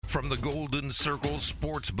From the Golden Circle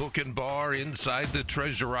Sportsbook and Bar inside the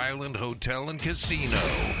Treasure Island Hotel and Casino,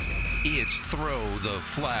 it's Throw the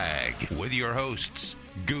Flag with your hosts,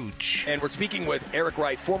 Gooch. And we're speaking with Eric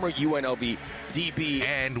Wright, former UNLV DB.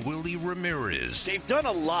 And Willie Ramirez. They've done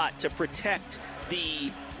a lot to protect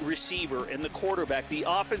the receiver and the quarterback, the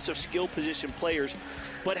offensive skill position players.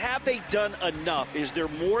 But have they done enough? Is there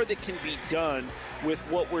more that can be done with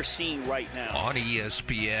what we're seeing right now? On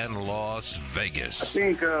ESPN Las Vegas. I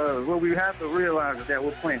think what we have to realize is that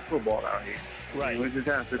we're playing football out here. Right. We just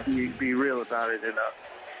have to be real about it. And,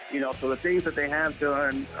 so the things that they have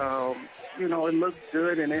done, it looks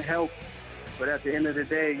good and it helps. But at the end of the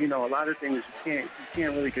day, a lot of things you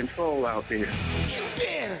can't really control out there.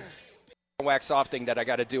 Wax off thing that I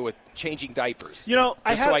got to do with changing diapers. So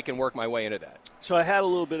I can work my way into that. So I had a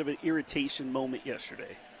little bit of an irritation moment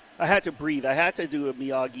yesterday. I had to breathe. I had to do a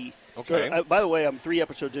Miyagi. Okay. So, by the way, I'm 3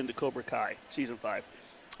 episodes into Cobra Kai, season 5.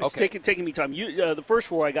 It's taking me time. The first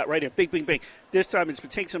 4 I got right in. Bing, bing, bing. This time it's been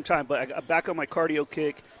taking some time, but I got back on my cardio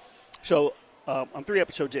kick. So I'm 3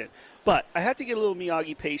 episodes in. But I had to get a little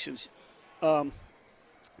Miyagi patience. I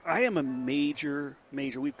am a major,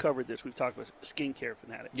 we've covered this. We've talked about skincare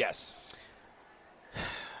fanatic. Yes.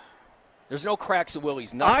 There's no cracks in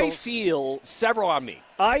Willie's knuckles. I feel several on me.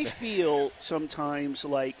 I feel sometimes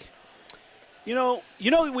like,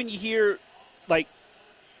 when you hear like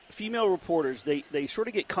female reporters, they sort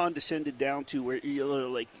of get condescended down to where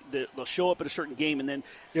they'll show up at a certain game and then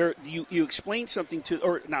you explain something to,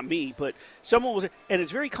 or not me, but someone was, and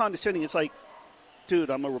it's very condescending. It's like, dude,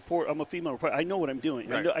 I'm a female reporter. I know what I'm doing.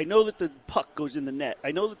 Right. I know that the puck goes in the net.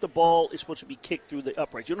 I know that the ball is supposed to be kicked through the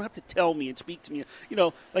uprights. You don't have to tell me and speak to me.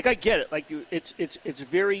 I get it. Like it's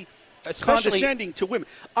very condescending to women.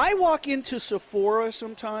 I walk into Sephora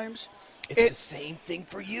sometimes. It's the same thing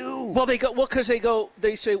for you. Well,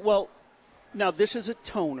 they say, well, now this is a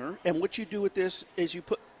toner, and what you do with this is you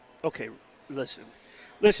put. Okay, listen,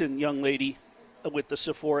 young lady, with the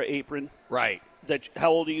Sephora apron. Right. How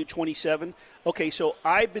old are you? 27. Okay, so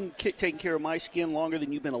I've been taking care of my skin longer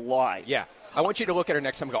than you've been alive. Yeah. I want you to look at her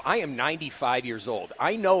next time and go, I am 95 years old.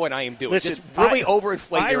 I know what I am doing. Listen, just really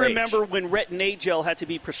overinflate I your remember age. when Retin-A gel had to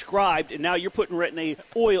be prescribed, and now you're putting Retin-A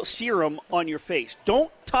oil serum on your face.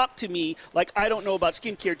 Don't talk to me like I don't know about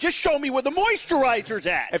skincare. Just show me where the moisturizer's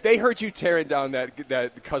at. If they heard you tearing down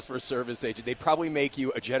that customer service agent, they'd probably make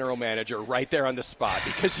you a general manager right there on the spot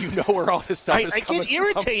because you know where all this stuff is coming from. I get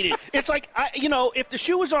irritated. It's like, if the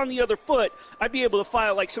shoe was on the other foot, I'd be able to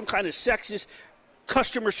file like some kind of sexist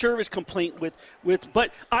customer service complaint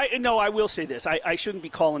but I will say this. I shouldn't be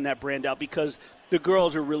calling that brand out because the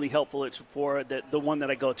girls are really helpful at Sephora, the one that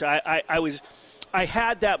I go to. I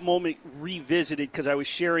had that moment revisited because I was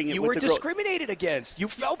sharing it with the girl. You were discriminated against. You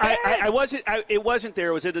felt bad. It wasn't there.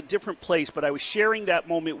 It was at a different place, but I was sharing that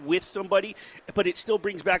moment with somebody. But it still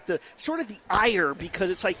brings back the sort of the ire because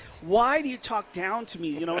it's like, why do you talk down to me?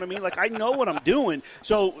 You know what I mean? Like, I know what I'm doing.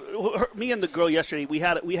 So me and the girl yesterday, we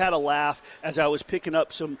had a laugh as I was picking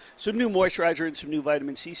up some new moisturizer and some new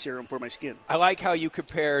vitamin C serum for my skin. I like how you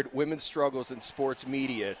compared women's struggles in sports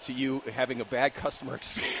media to you having a bad customer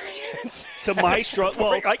experience. To my struggle.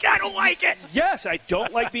 Well, like, I don't like it. Yes, I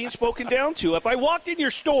don't like being spoken down to. If I walked in your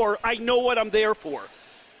store, I know what I'm there for.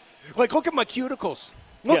 Like, look at my cuticles.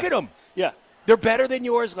 Look at them. Yeah. They're better than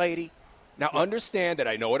yours, lady. Now, understand that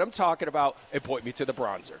I know what I'm talking about and point me to the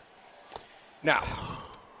bronzer. Now,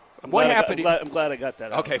 what happened? I'm glad I got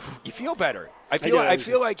that out. Okay, you feel better. I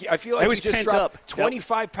feel like you just dropped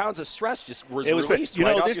 25 pounds of stress just was released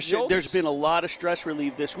right off your shoulders. There's been a lot of stress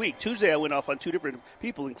relief this week. Tuesday I went off on 2 different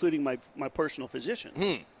people, including my personal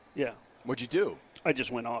physician. Yeah. What'd you do? I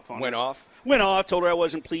just went off on her. Went off? Went off, told her I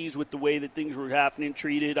wasn't pleased with the way that things were happening,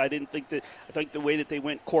 treated. I think the way that they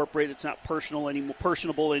went corporate, it's not personable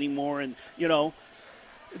anymore, and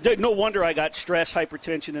no wonder I got stress,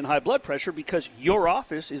 hypertension, and high blood pressure because your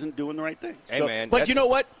office isn't doing the right thing. Hey, man. But you know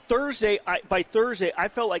what? By Thursday, I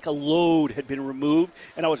felt like a load had been removed,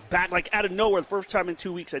 and I was back like out of nowhere. The first time in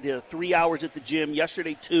 2 weeks, I did 3 hours at the gym.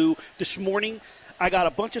 Yesterday, 2. This morning, I got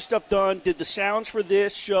a bunch of stuff done, did the sounds for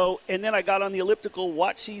this show, and then I got on the elliptical,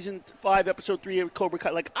 watched season 5, episode 3 of Cobra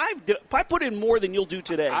Kai. Like if I put in more than you'll do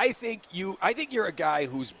today. I think you're a guy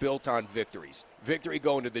who's built on victories. Victory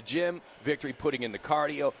going to the gym, victory putting in the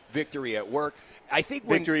cardio, victory at work. I think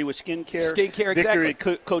victory with skincare, exactly.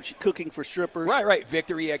 Victory cooking for strippers. Right.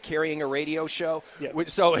 Victory at carrying a radio show. Yeah.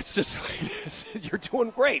 So it's just like, you're doing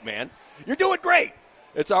great, man. You're doing great.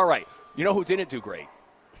 It's all right. You know who didn't do great?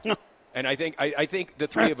 And I think the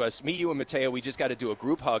three of us, me, you, and Mateo, we just got to do a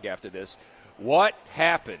group hug after this. What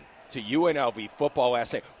happened to UNLV football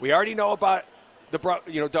last night? We already know about the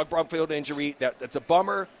Doug Brumfield injury. That's a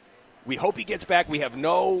bummer. We hope he gets back. We have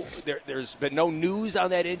there's been no news on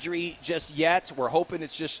that injury just yet. We're hoping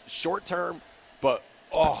it's just short term. But,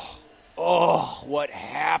 what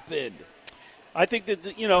happened? I think that,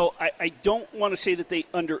 I don't want to say that they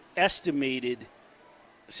underestimated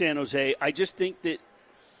San Jose. I just think that,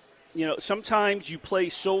 sometimes you play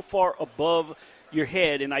so far above your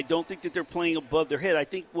head, and I don't think that they're playing above their head. I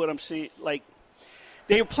think what I'm saying,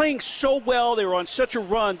 they were playing so well, they were on such a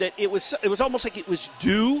run that it was almost like it was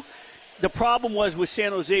due. The problem was with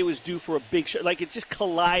San Jose was due for a big shot. It just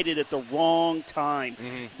collided at the wrong time.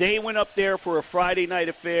 Mm-hmm. They went up there for a Friday night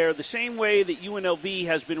affair. The same way that UNLV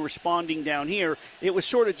has been responding down here, it was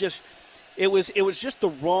sort of just it was just the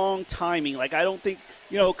wrong timing. I don't think,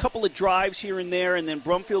 a couple of drives here and there, and then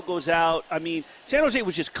Brumfield goes out. I mean, San Jose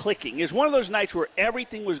was just clicking. It was one of those nights where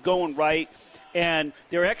everything was going right, and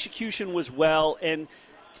their execution was well, and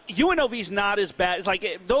UNLV's not as bad. It's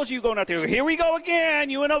like those of you going out there, here we go again,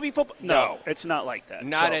 UNLV football. No, it's not like that.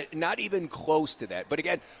 Not even close to that. But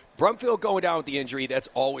again, Brumfield going down with the injury, that's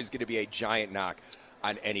always going to be a giant knock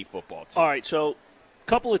on any football team. All right, so a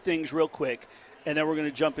couple of things real quick, and then we're going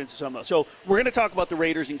to jump into some else. So we're going to talk about the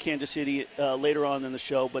Raiders in Kansas City later on in the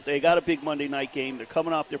show, but they got a big Monday night game. They're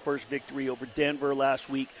coming off their first victory over Denver last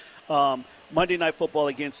week. Monday Night Football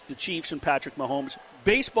against the Chiefs and Patrick Mahomes.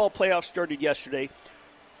 Baseball playoffs started yesterday.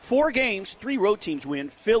 4 games, 3 road teams win.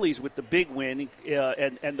 Phillies with the big win,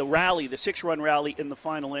 and the rally, the 6-run rally in the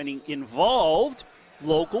final inning involved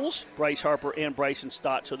locals, Bryce Harper and Bryson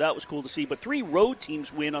Stott, so that was cool to see. But 3 road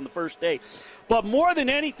teams win on the first day. But more than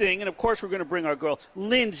anything, and of course we're going to bring our girl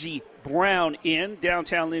Lindsey Brown in,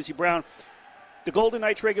 downtown Lindsey Brown. The Golden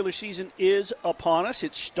Knights regular season is upon us.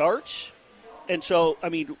 It starts. And so, I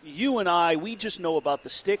mean, you and I, we just know about the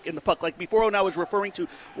stick and the puck. Like before when I was referring to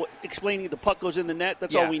explaining the puck goes in the net,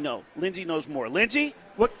 that's all we know. Lindsay knows more. Lindsay,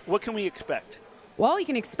 what can we expect? Well, you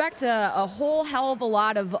can expect a whole hell of a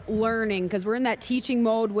lot of learning because we're in that teaching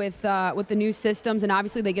mode with the new systems, and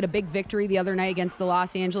obviously they get a big victory the other night against the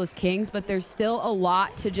Los Angeles Kings, but there's still a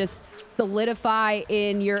lot to just solidify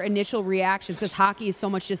in your initial reactions because hockey is so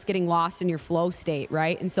much just getting lost in your flow state,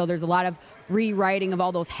 right? And so there's a lot of rewriting of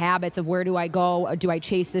all those habits of where do I go? Do I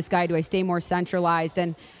chase this guy? Do I stay more centralized?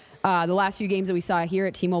 And the last few games that we saw here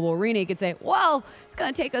at T-Mobile Arena, you could say, well, it's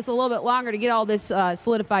going to take us a little bit longer to get all this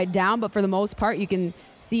solidified down, but for the most part, you can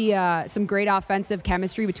see some great offensive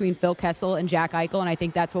chemistry between Phil Kessel and Jack Eichel, and I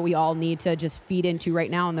think that's what we all need to just feed into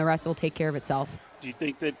right now, and the rest will take care of itself. Do you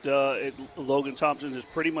think that Logan Thompson has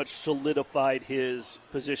pretty much solidified his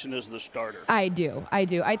position as the starter? I do. I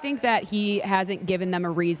think that he hasn't given them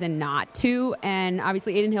a reason not to, and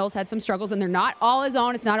obviously Aiden Hill's had some struggles, and they're not all his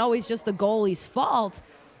own. It's not always just the goalie's fault.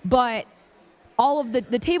 But all of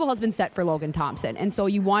the table has been set for Logan Thompson. And so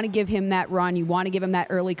you want to give him that run. You want to give him that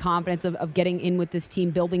early confidence of getting in with this team,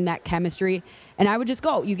 building that chemistry. And I would just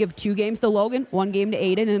go. You give 2 games to Logan, 1 game to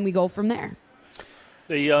Aiden, and we go from there.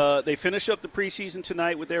 They finish up the preseason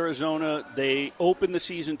tonight with Arizona. They open the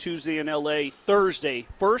season Tuesday in L.A. Thursday,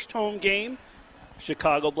 first home game,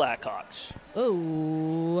 Chicago Blackhawks.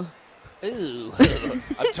 Ooh.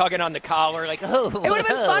 I'm tugging on the collar like, oh. It would have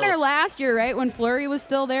been funner last year, right, when Fleury was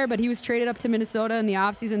still there, but he was traded up to Minnesota in the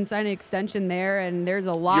offseason and signed an extension there, and there's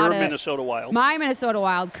a lot Your Minnesota Wild. My Minnesota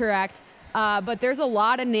Wild, correct. But there's a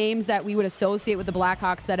lot of names that we would associate with the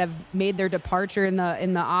Blackhawks that have made their departure in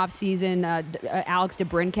the offseason. Alex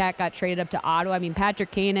DeBrincat got traded up to Ottawa. I mean,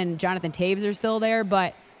 Patrick Kane and Jonathan Taves are still there,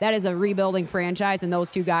 but that is a rebuilding franchise, and those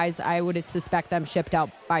 2 guys, I would suspect them shipped out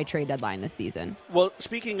by trade deadline this season. Well,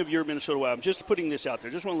 speaking of your Minnesota Wild, I'm just putting this out there.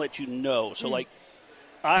 Just want to let you know. So,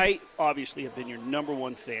 I obviously have been your number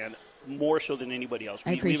 1 fan, more so than anybody else.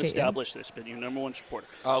 We've established this, been your number 1 supporter.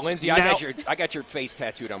 Lindsay, now, I got your face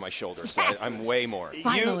tattooed on my shoulder, so yes. I'm way more.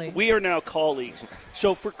 Finally. We are now colleagues.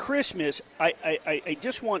 So for Christmas, I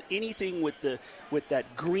just want anything with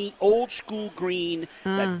that green, old school green,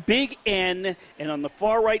 that big N, and on the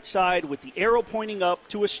far right side with the arrow pointing up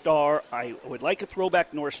to a star. I would like a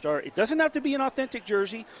throwback North Star. It doesn't have to be an authentic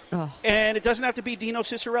jersey, and it doesn't have to be Dino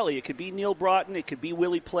Ciccarelli. It could be Neil Broughton. It could be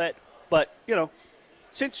Willie Plett. But,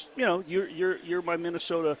 since, you're my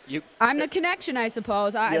Minnesota. I'm the connection, I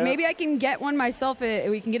suppose. Maybe I can get one myself.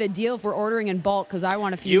 We can get a deal if we're ordering in bulk because I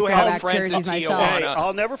want a few throwback jerseys myself. Hey,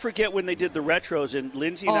 I'll never forget when they did the retros, and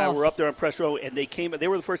Lindsay and I were up there on press row, and they came. They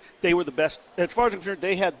were the first. They were the best. As far as I'm concerned,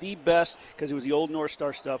 they had the best because it was the old North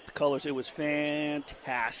Star stuff, the colors. It was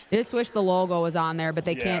fantastic. Just wish the logo was on there, but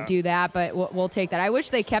they can't do that. But we'll take that. I wish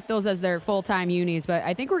they kept those as their full-time unis, but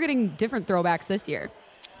I think we're getting different throwbacks this year.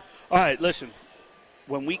 All right, listen.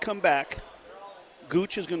 When we come back,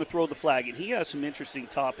 Gooch is going to throw the flag, and he has some interesting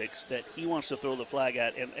topics that he wants to throw the flag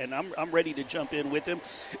at, and I'm ready to jump in with him.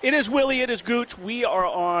 It is Willie, it is Gooch. We are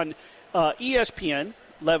on ESPN,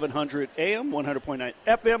 1100 AM, 100.9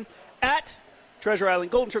 FM, at Treasure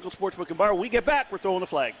Island Golden Circle Sportsbook and Bar. When we get back, we're throwing the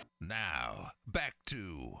flag. Now, back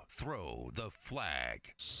to Throw the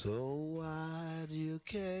Flag. So wide you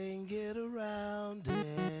can't get around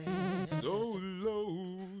it. So low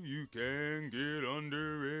you can't get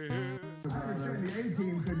under it. I understand the A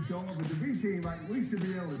team couldn't show up, but the B team, we should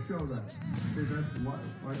be able to show that. See, that's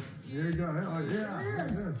what here you go. Yeah, there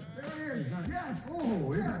he is. There he is. Yes.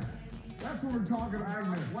 Oh, yes. That's what we're talking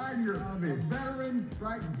about. Wagner, a veteran,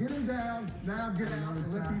 right? Get him down. Now get out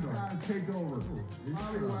and let these guys take over.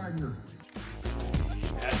 Bobby Wagner.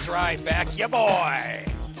 That's right. Back ya boy.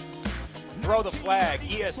 Throw the Flag.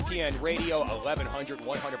 ESPN Radio 1100,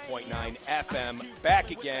 100.9 FM.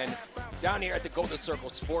 Back again. Down here at the Golden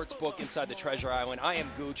Circle Sportsbook inside the Treasure Island. I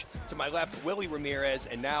am Gooch. To my left, Willie Ramirez.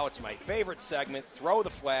 And now it's my favorite segment, Throw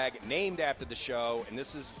the Flag, named after the show. And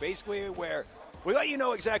this is basically where we let you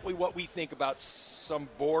know exactly what we think about some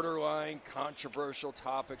borderline controversial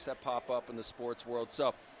topics that pop up in the sports world.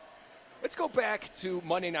 So let's go back to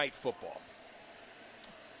Monday Night Football.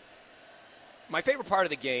 My favorite part of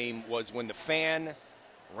the game was when the fan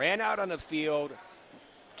ran out on the field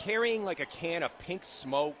carrying like a can of pink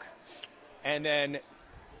smoke, and then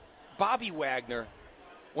Bobby Wagner,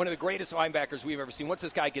 one of the greatest linebackers we've ever seen. Once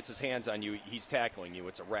this guy gets his hands on you, he's tackling you.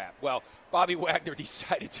 It's a wrap. Well, Bobby Wagner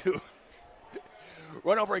decided to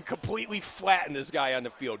run over and completely flatten this guy on the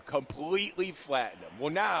field. Completely flatten him. Well,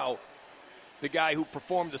 now the guy who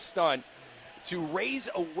performed the stunt, to raise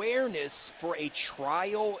awareness for a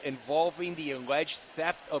trial involving the alleged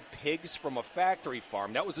theft of pigs from a factory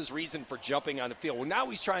farm. That was his reason for jumping on the field. Well, now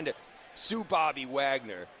he's trying to sue Bobby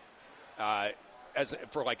Wagner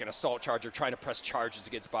for like an assault charge, or trying to press charges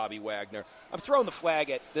against Bobby Wagner. I'm throwing the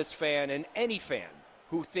flag at this fan and any fan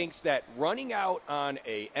who thinks that running out on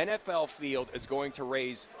a NFL field is going to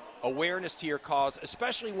raise awareness to your cause,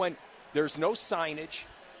 especially when there's no signage,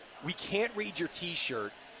 we can't read your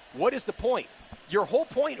T-shirt. What is the point? Your whole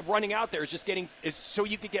point of running out there is so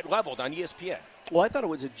you could get leveled on ESPN. Well, I thought it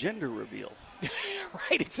was a gender reveal.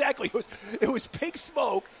 Right, exactly. It was pig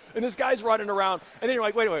smoke, and this guy's running around, and then you're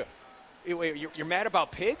like, wait, you're mad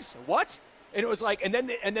about pigs? What? And it was like, and then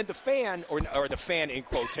the fan, or the fan in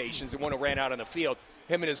quotations, the one who ran out on the field,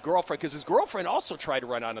 him and his girlfriend, because his girlfriend also tried to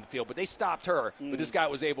run out on the field, but they stopped her. But this guy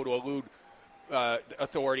was able to elude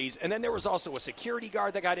authorities. And then there was also a security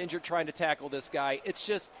guard that got injured trying to tackle this guy. It's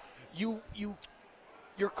just,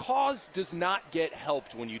 your cause does not get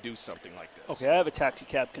helped when you do something like this. Okay, I have a taxi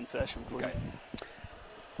cab confession for you.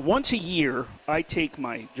 Once a year, I take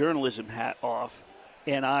my journalism hat off,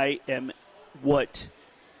 and I am what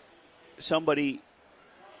somebody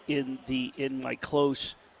in my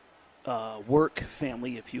close work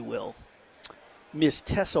family, if you will, Miss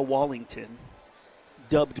Tessa Wallington,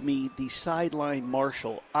 dubbed me the sideline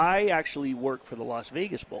marshal. I actually work for the Las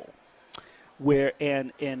Vegas Bowl,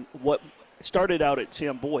 and what started out at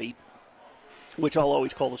Sam Boyd, which I'll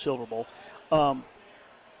always call the Silver Bowl,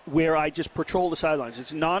 where I just patrol the sidelines.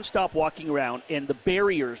 It's nonstop walking around, and the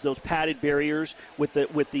barriers, those padded barriers with the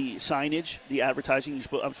signage, the advertising,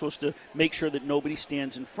 I'm supposed to make sure that nobody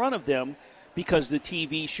stands in front of them, because the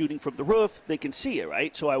TV shooting from the roof, they can see it,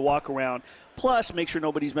 right? So I walk around, plus make sure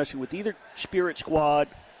nobody's messing with either Spirit Squad.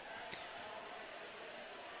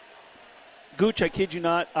 Gooch, I kid you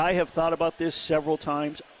not, I have thought about this several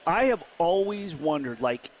times. I have always wondered,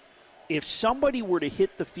 like, if somebody were to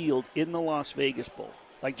hit the field in the Las Vegas Bowl,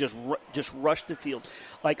 like just rush the field,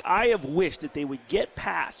 like I have wished that they would get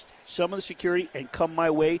past some of the security and come my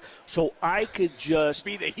way so I could just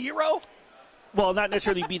be the hero? Well, not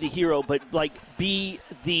necessarily be the hero, but like be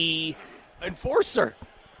the enforcer.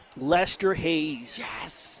 Lester Hayes.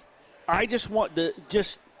 Yes. I just want to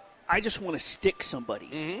stick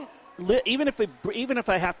somebody. Mm-hmm. Even if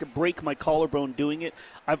I have to break my collarbone doing it,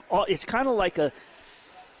 it's kind of like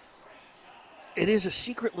it is a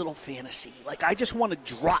secret little fantasy. Like, I just want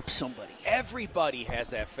to drop somebody. Everybody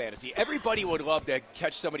has that fantasy. Everybody would love to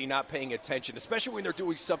catch somebody not paying attention, especially when they're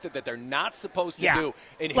doing something that they're not supposed to do,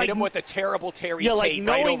 and hit them with a terrible Terry Tate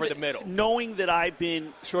right over the middle. Knowing that I've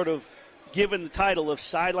been sort of given the title of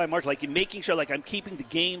sideline marshal, like making sure, like I'm keeping the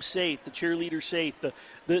game safe, the cheerleaders safe,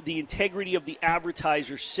 the integrity of the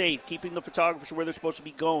advertisers safe, keeping the photographers where they're supposed to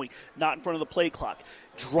be going, not in front of the play clock,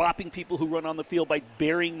 dropping people who run on the field by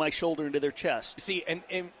burying my shoulder into their chest. See,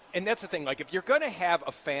 and that's the thing. Like, if you're going to have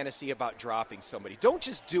a fantasy about dropping somebody, don't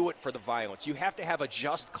just do it for the violence. You have to have a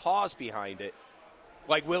just cause behind it.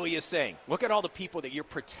 like Willie is saying, look at all the people that you're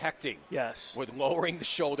protecting. Yes. With lowering the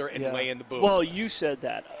shoulder and laying the boot. Well, you said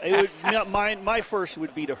that. It would, my first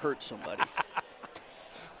would be to hurt somebody.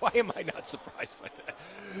 Why am I not surprised by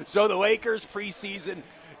that? So the Lakers preseason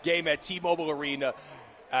game at T-Mobile Arena.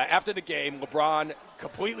 After the game, LeBron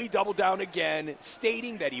completely doubled down again,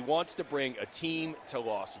 stating that he wants to bring a team to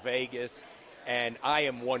Las Vegas. And I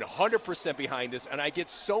am 100% behind this. And I get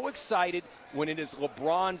so excited when it is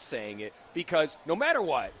LeBron saying it because no matter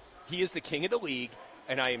what, he is the king of the league.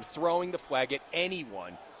 And I am throwing the flag at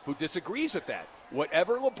anyone who disagrees with that.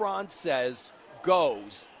 Whatever LeBron says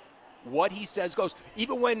goes. What he says goes.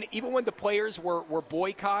 Even when the players were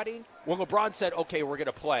boycotting, when LeBron said, okay, we're going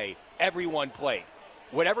to play, everyone played.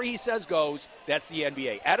 Whatever he says goes. That's the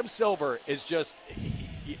NBA. Adam Silver is just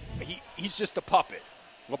he's just a puppet.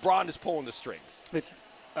 LeBron is pulling the strings.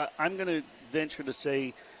 I'm going to venture to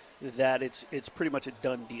say that it's pretty much a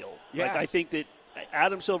done deal. Yeah. Like, I think that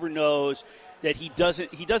Adam Silver knows that he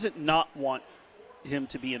doesn't not want him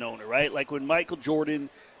to be an owner, right? Like when Michael Jordan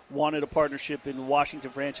wanted a partnership in the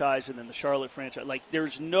Washington franchise and then the Charlotte franchise, like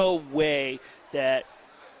there's no way that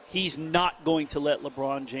he's not going to let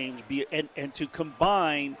LeBron James be, and to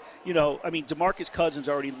combine, DeMarcus Cousins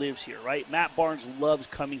already lives here, right? Matt Barnes loves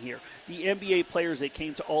coming here. The NBA players that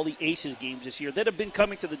came to all the Aces games this year that have been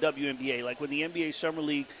coming to the WNBA, like when the NBA Summer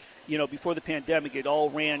League, before the pandemic, it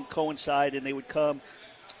all coincide, and they would come.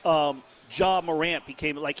 Ja Morant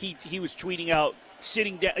became, like he was tweeting out,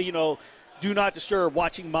 sitting down, do not disturb,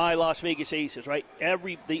 watching my Las Vegas Aces, right? The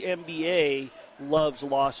NBA loves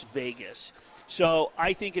Las Vegas. So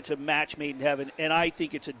I think it's a match made in heaven, and I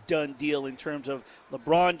think it's a done deal in terms of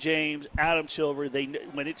LeBron James, Adam Silver.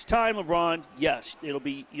 When it's time, LeBron, yes, it'll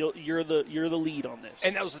be you're the lead on this.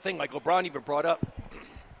 And that was the thing. Like LeBron even brought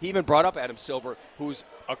up Adam Silver, who's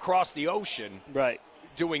across the ocean, right,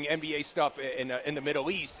 doing NBA stuff in the Middle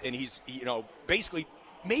East, and he's basically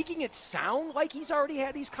making it sound like he's already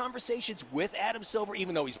had these conversations with Adam Silver,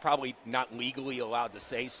 even though he's probably not legally allowed to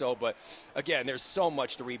say so. But, again, there's so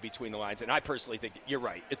much to read between the lines, and I personally think you're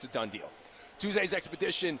right. It's a done deal. Tuesday's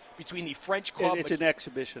expedition between the French club. It's an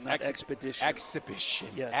exhibition, not expedition. Exhibition.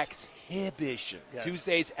 Yes. Exhibition. Yes.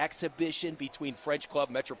 Tuesday's exhibition between French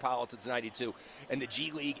club Metropolitans 92 and the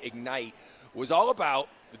G League Ignite was all about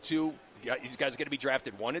the two. These guys are going to be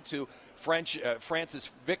drafted 1 and 2.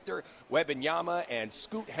 Francis Victor Wembanyama and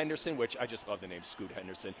Scoot Henderson, which I just love the name Scoot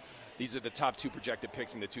Henderson. These are the top 2 projected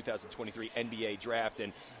picks in the 2023 NBA draft.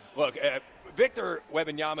 And look, Victor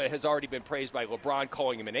Wembanyama has already been praised by LeBron,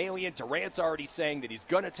 calling him an alien. Durant's already saying that he's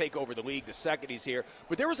going to take over the league the second he's here.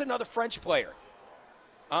 But there was another French player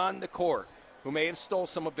on the court who may have stole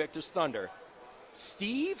some of Victor's thunder.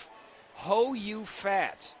 Steve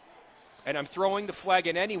Ho-You-Fat. And I'm throwing the flag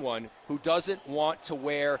at anyone who doesn't want to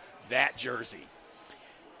wear that jersey.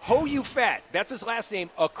 Ho-You-Fat, that's his last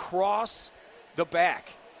name, across the back.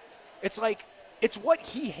 It's like, it's what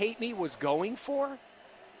He Hate Me was going for,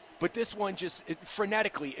 but this one just,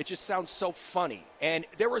 phonetically, it just sounds so funny. And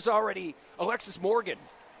there was already, Alexis Morgan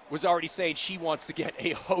was already saying she wants to get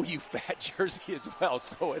a Ho-You-Fat jersey as well.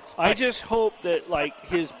 So it's I just hope that, like,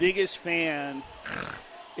 his biggest fan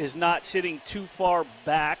is not sitting too far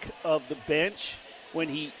back of the bench when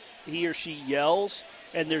he or she yells,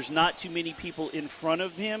 and there's not too many people in front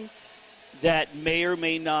of him that may or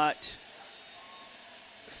may not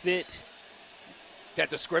fit that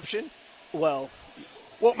description. Well,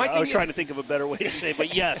 I was trying to think of a better way to say it,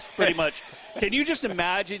 but yes, pretty much. Can you just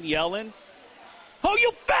imagine yelling, "Oh,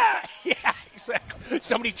 you fat!" Yeah, exactly.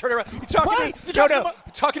 Somebody turn around. You're talking to me?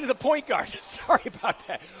 I'm talking to the point guard. Sorry about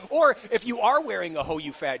that. Or if you are wearing a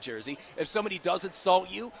Ho-You-Fat jersey, if somebody does insult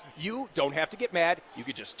you, you don't have to get mad. You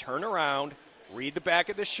could just turn around, read the back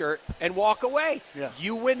of the shirt, and walk away. Yeah.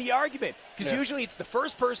 You win the argument. Because usually it's the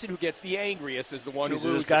first person who gets the angriest is the one who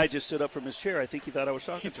loses. This guy just stood up from his chair. I think he thought I was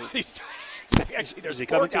talking to him. Actually, there's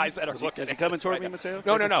 4 guys that are looking. Is he coming toward me, Mateo?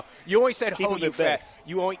 No. You only said Ho-You-Fat.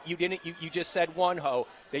 You just said one ho.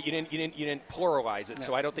 That you didn't pluralize it. No,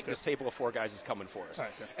 so I don't think this table of 4 guys is coming for us. Right,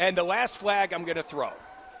 and the last flag I'm going to throw.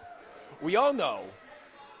 We all know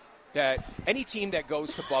that any team that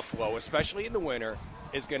goes to Buffalo, especially in the winter,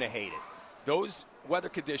 is going to hate it. Those weather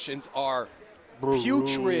conditions are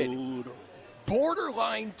putrid,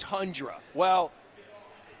 borderline tundra. Well,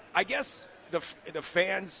 I guess the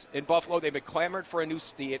fans in Buffalo, they've been clamoring for a new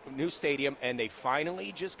stadium, and they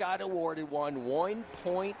finally just got awarded one.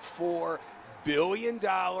 $1.4 billion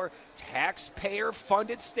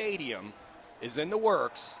taxpayer-funded stadium is in the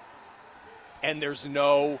works, and there's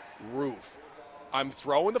no roof. I'm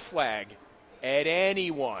throwing the flag at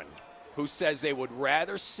anyone who says they would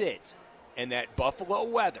rather sit in that Buffalo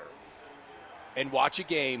weather and watch a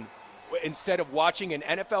game instead of watching an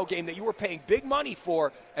NFL game that you were paying big money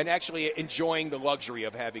for and actually enjoying the luxury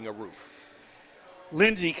of having a roof?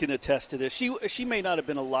 Lindsay can attest to this. She may not have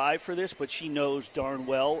been alive for this, but she knows darn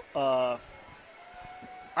well.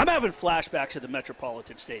 I'm having flashbacks of the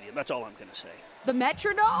Metropolitan Stadium. That's all I'm going to say. The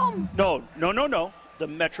Metrodome? No. The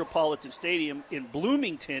Metropolitan Stadium in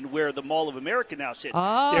Bloomington, where the Mall of America now sits.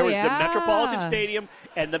 Oh, there was yeah. the Metropolitan Stadium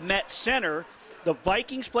and the Met Center. The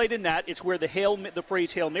Vikings played in that. It's where the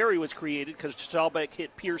phrase Hail Mary was created because Staubach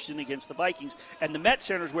hit Pearson against the Vikings. And the Met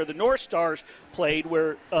Center is where the North Stars played,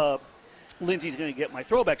 where Lindsay's going to get my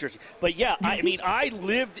throwback jersey. But, yeah,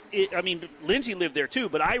 Lindsay lived there too,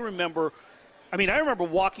 but I remember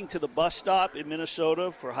walking to the bus stop in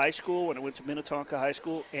Minnesota for high school when I went to Minnetonka High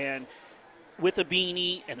School, and with a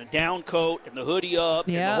beanie and a down coat and the hoodie up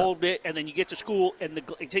and the whole bit, and then you get to school and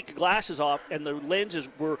you take your glasses off and the lenses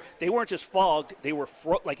weren't just fogged, they were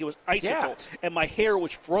like it was icicle, and my hair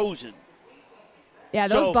was frozen. Yeah,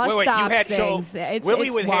 those bus stops things. Willie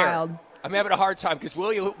it's with wild. Hair. I'm having a hard time because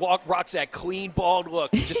Willie rocks that clean, bald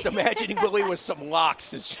look. Just imagining Willie with some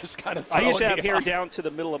locks is just kind of throwing I used to have me hair off. down to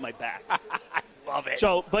the middle of my back. Love it.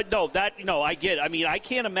 So, but I get it. I mean, I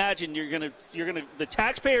can't imagine the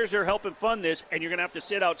taxpayers are helping fund this, and you're gonna have to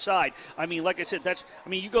sit outside. I mean, like I said,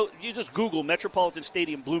 you just Google Metropolitan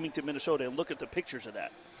Stadium, Bloomington, Minnesota, and look at the pictures of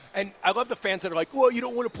that. And I love the fans that are like, well, you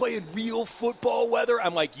don't want to play in real football weather.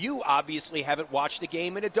 I'm like, you obviously haven't watched a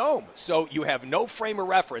game in a dome, so you have no frame of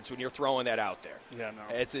reference when you're throwing that out there. Yeah, no.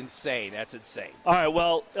 It's insane. That's insane. All right,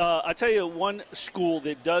 well, I'll tell you one school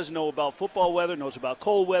that does know about football weather, knows about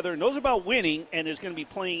cold weather, knows about winning, and is going to be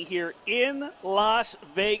playing here in Las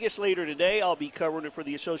Vegas later today. I'll be covering it for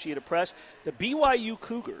the Associated Press. The BYU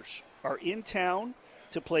Cougars are in town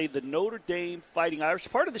to play the Notre Dame Fighting Irish.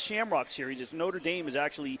 Part of the Shamrock Series is Notre Dame is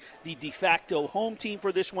actually the de facto home team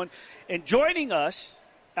for this one. And joining us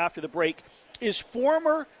after the break is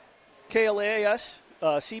former KLAS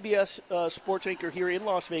CBS sports anchor here in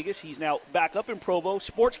Las Vegas. He's now back up in Provo,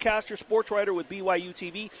 sportscaster, sports writer with BYU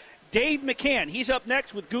TV, Dave McCann. He's up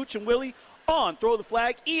next with Gooch and Willie on Throw the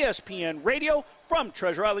Flag, ESPN Radio from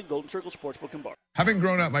Treasure Island Golden Circle Sportsbook and Bar. Having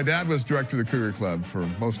grown up, my dad was director of the Cougar Club for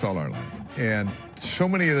most all our life. And so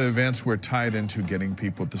many of the events were tied into getting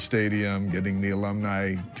people at the stadium, getting the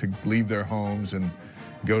alumni to leave their homes and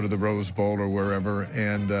go to the Rose Bowl or wherever.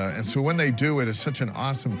 And so when they do it, it's such an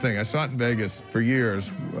awesome thing. I saw it in Vegas for years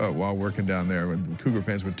while working down there, when the Cougar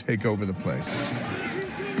fans would take over the place.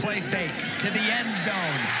 Play fake to the end zone.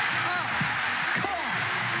 Up,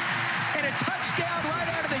 caught, and a touchdown right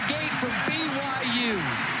out of the gate for BYU.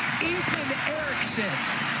 Ethan Erickson.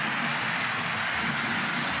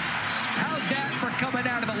 How's that for coming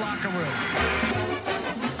out of the locker room?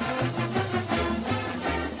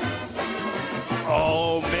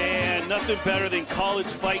 Oh, man, nothing better than college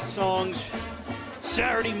fight songs.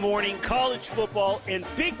 Saturday morning, college football, and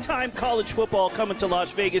big-time college football coming to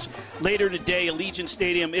Las Vegas later today, Allegiant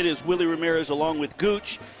Stadium. It is Willie Ramirez along with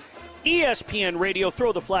Gooch. ESPN Radio,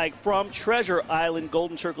 Throw the Flag from Treasure Island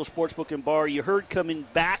Golden Circle Sportsbook and Bar. You heard coming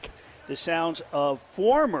back the sounds of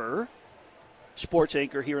former sports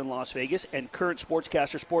anchor here in Las Vegas and current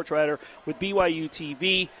sportscaster, sports writer with BYU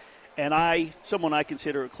TV, and someone I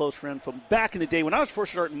consider a close friend from back in the day when I was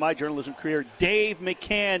first starting my journalism career, Dave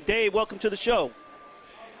McCann. Dave, welcome to the show.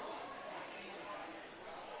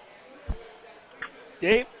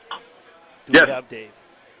 Dave? Do we have Dave?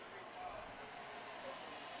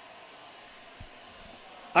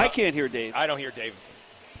 I can't hear Dave. I don't hear Dave.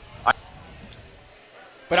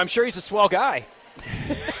 But I'm sure he's a swell guy.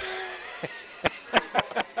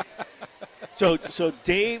 So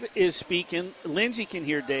Dave is speaking. Lindsay can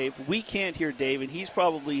hear Dave. We can't hear Dave, and he's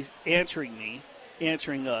probably answering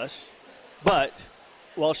us. But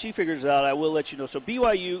while she figures it out, I will let you know. So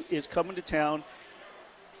BYU is coming to town,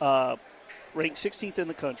 ranked 16th in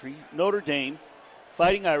the country. Notre Dame,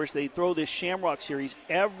 Fighting Irish, they throw this Shamrock Series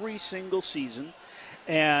every single season.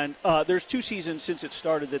 And there's 2 seasons since it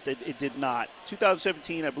started that it did not.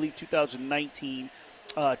 2017, I believe 2019,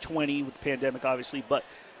 20 with the pandemic, obviously. But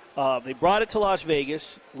they brought it to Las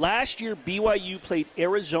Vegas. Last year, BYU played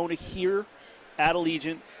Arizona here at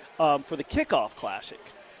Allegiant for the Kickoff Classic.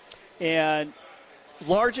 And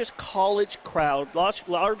largest crowd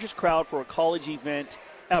for a college event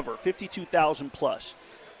ever, 52,000 plus.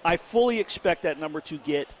 I fully expect that number to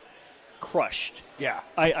get crushed. Yeah.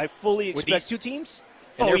 I fully expect. With these 2 teams?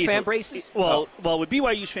 And their fan bases? Well, with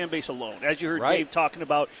BYU's fan base alone. As you heard Dave talking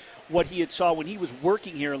about what he had saw when he was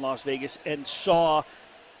working here in Las Vegas and saw,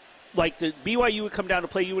 like, the BYU would come down to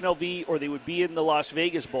play UNLV or they would be in the Las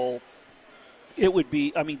Vegas Bowl. it would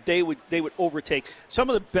be. I mean, they would overtake some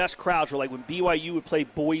of the best crowds. Were like when BYU would play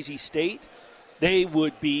Boise State, they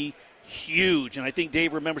would be huge. And I think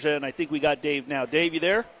Dave remembers that. And I think we got Dave now. Dave, you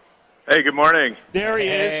there? Hey, good morning. There he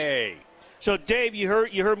is. Hey. So, Dave, you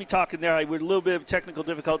heard me talking there. I with a little bit of technical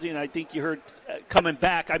difficulty, and I think you heard coming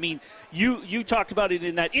back. I mean, you talked about it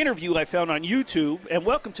in that interview I found on YouTube. And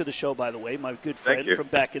welcome to the show, by the way, my good friend from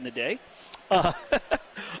back in the day.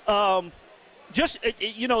 Just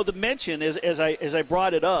the mention as I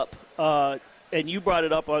brought it up, and you brought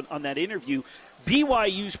it up on that interview.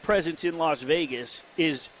 BYU's presence in Las Vegas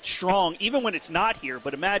is strong, even when it's not here.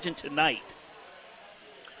 But imagine tonight.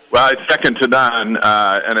 Well, it's second to none,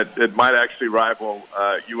 and it might actually rival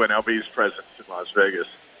UNLV's presence in Las Vegas.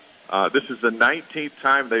 This is the 19th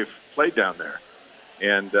time they've played down there,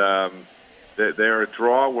 and they're a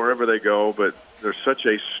draw wherever they go, but there's such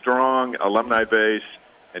a strong alumni base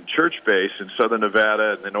and church base in Southern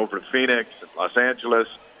Nevada and then over to Phoenix and Los Angeles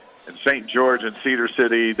and St. George and Cedar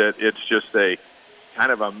City that it's just a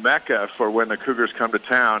kind of a mecca for when the Cougars come to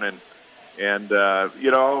town. And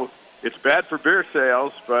it's bad for beer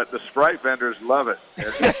sales, but the Sprite vendors love it.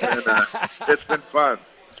 It's been fun.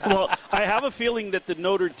 Well, I have a feeling that the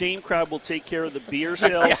Notre Dame crowd will take care of the beer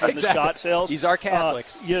sales and the shot sales. These are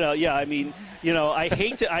Catholics. I mean, I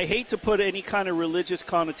hate to put any kind of religious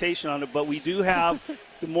connotation on it, but we do have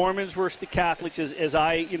the Mormons versus the Catholics as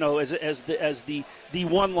the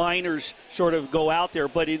one-liners sort of go out there.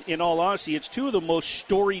 But in all honesty, it's two of the most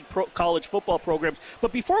storied college football programs.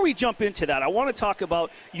 But before we jump into that, I want to talk about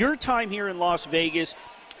your time here in Las Vegas.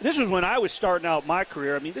 This was when I was starting out my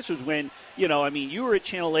career. I mean, this was when, you were at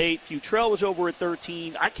Channel 8. Futrell was over at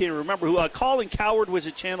 13. I can't remember who. Colin Coward was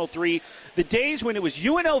at Channel 3. The days when it was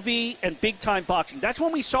UNLV and big-time boxing. That's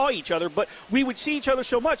when we saw each other, but we would see each other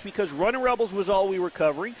so much because Running Rebels was all we were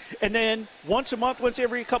covering. And then once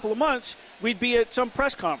every couple of months, we'd be at some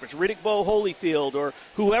press conference, Riddick Bowe Holyfield or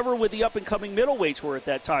whoever with the up-and-coming middleweights were at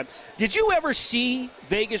that time. Did you ever see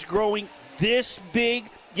Vegas growing this big?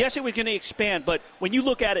 Yes, it was going to expand, but when you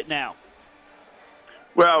look at it now.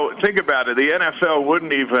 Well, think about it. The NFL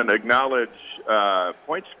wouldn't even acknowledge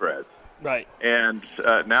point spreads. Right. And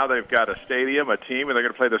now they've got a stadium, a team, and they're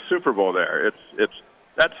going to play the Super Bowl there.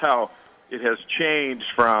 That's how it has changed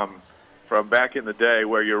from back in the day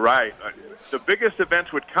where you're right. The biggest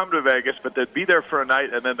events would come to Vegas, but they'd be there for a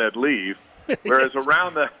night and then they'd leave. Whereas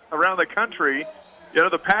around the country,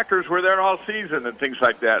 the Packers were there all season and things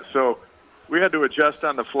like that. So we had to adjust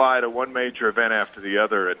on the fly to one major event after the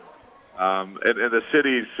other, and the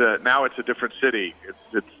cities now it's a different city.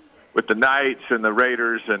 It's with the Knights and the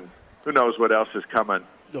Raiders, and who knows what else is coming.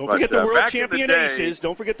 Don't forget the world champion Aces.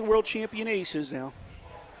 Don't forget the world champion Aces now.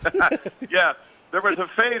 Yeah, there was a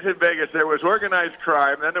phase in Vegas. There was organized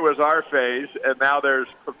crime, then there was our phase, and now there's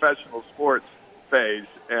professional sports phase.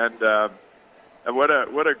 And what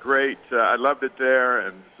a great! I loved it there,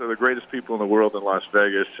 and so the greatest people in the world in Las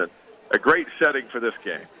Vegas, and a great setting for this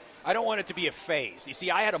game. I don't want it to be a phase. You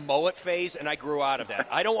see, I had a mullet phase, and I grew out of that.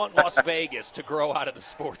 I don't want Las Vegas to grow out of the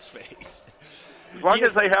sports phase. As long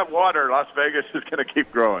as they have water, Las Vegas is going to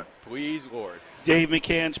keep growing. Please, Lord. Dave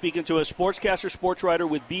McCann speaking to a sportscaster, sports writer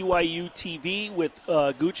with BYU TV with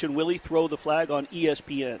Gooch and Willie Throw the Flag on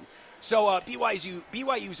ESPN. So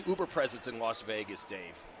BYU's Uber presence in Las Vegas,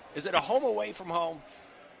 Dave, is it a home away from home?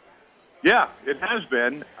 Yeah, it has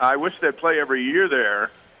been. I wish they'd play every year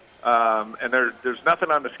there. And there's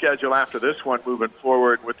nothing on the schedule after this one moving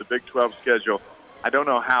forward with the Big 12 schedule. I don't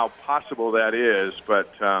know how possible that is,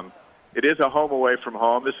 but it is a home away from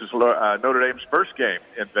home. This is Notre Dame's first game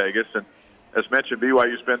in Vegas, and as mentioned,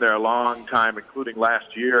 BYU's been there a long time, including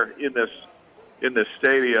last year in this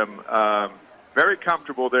stadium. Very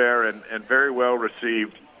comfortable there and very well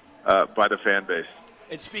received by the fan base.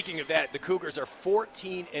 And speaking of that, the Cougars are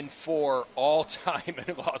 14-4 all time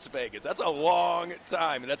in Las Vegas. That's a long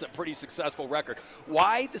time, and that's a pretty successful record.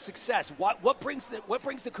 Why the success? What brings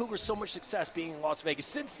the Cougars so much success being in Las Vegas?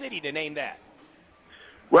 Sin City, to name that.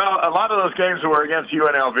 Well, a lot of those games were against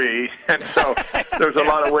UNLV, and so there's a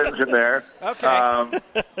lot of wins in there. Okay. All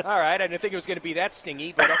right. I didn't think it was going to be that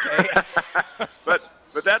stingy, but okay.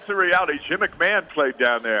 but that's the reality. Jim McMahon played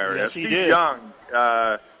down there. Yes, he Steve did. Young.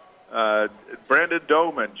 Brandon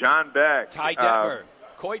Doman, John Beck, Ty Detmer,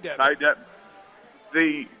 Coy Detmer. Ty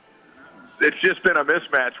Detmer. It's just been a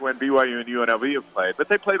mismatch when BYU and UNLV have played. But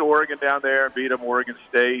they played Oregon down there and beat them, Oregon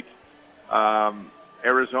State,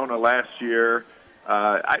 Arizona last year.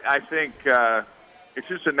 I think it's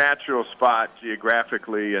just a natural spot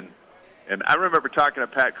geographically. And I remember talking to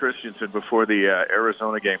Pat Christensen before the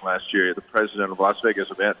Arizona game last year, the president of Las Vegas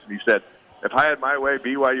Events, and he said, if I had my way,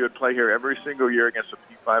 BYU would play here every single year against a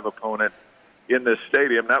P5 opponent in this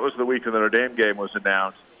stadium. That was the week the Notre Dame game was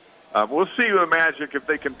announced. We'll see with Magic if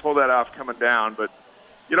they can pull that off coming down. But,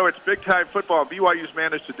 it's big-time football. BYU's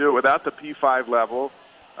managed to do it without the P5 level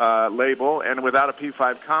label and without a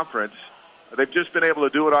P5 conference. They've just been able to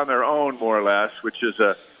do it on their own, more or less, which is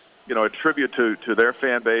a tribute to their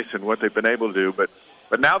fan base and what they've been able to do.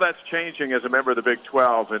 But now that's changing as a member of the Big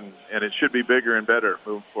 12, and it should be bigger and better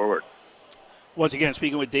moving forward. Once again,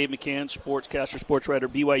 speaking with Dave McCann, sportscaster, sports writer,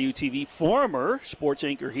 BYU TV, former sports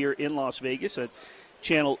anchor here in Las Vegas at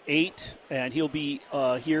Channel 8, and he'll be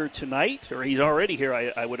here tonight, or he's already here,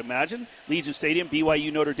 I would imagine. Legion Stadium,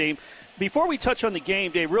 BYU, Notre Dame. Before we touch on the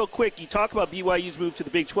game, Dave, real quick, you talk about BYU's move to the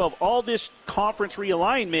Big 12. All this conference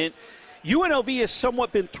realignment, UNLV has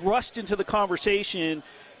somewhat been thrust into the conversation.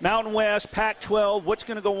 Mountain West, Pac-12, what's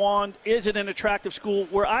going to go on? Is it an attractive school?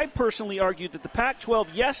 Where I personally argue that the Pac-12,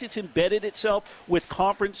 yes, it's embedded itself with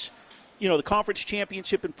conference, the conference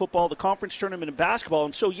championship in football, the conference tournament in basketball.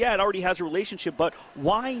 And so, yeah, it already has a relationship, but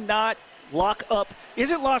why not lock up?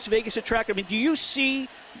 Isn't Las Vegas attractive? I mean, do you see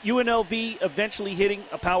UNLV eventually hitting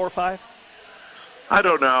a Power 5? I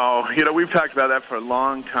don't know. We've talked about that for a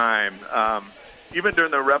long time. Even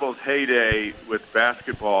during the Rebels' heyday with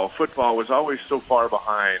basketball, football was always so far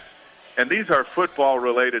behind. And these are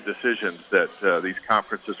football-related decisions that these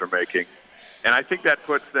conferences are making. And I think that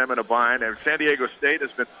puts them in a bind. And San Diego State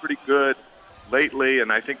has been pretty good lately,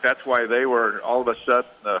 and I think that's why they were all of a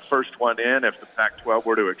sudden the first one in if the Pac-12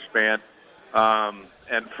 were to expand.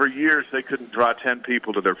 And for years, they couldn't draw 10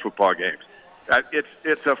 people to their football games.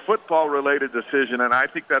 It's a football-related decision, and I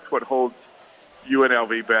think that's what holds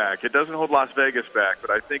UNLV back. It doesn't hold Las Vegas back, but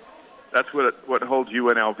I think that's what holds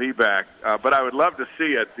UNLV back. But I would love to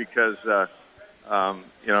see it because,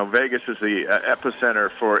 Vegas is the epicenter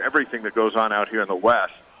for everything that goes on out here in the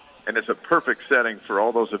West, and it's a perfect setting for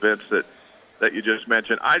all those events that you just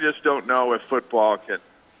mentioned. I just don't know if football can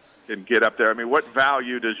get up there. I mean, what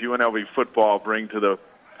value does UNLV football bring to the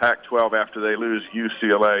Pac-12 after they lose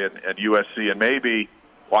UCLA and USC and maybe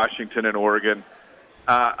Washington and Oregon?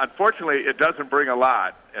 Unfortunately, it doesn't bring a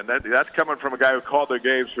lot, and that's coming from a guy who called their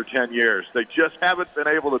games for 10 years. They just haven't been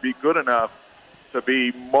able to be good enough to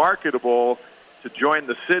be marketable to join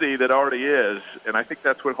the city that already is, and I think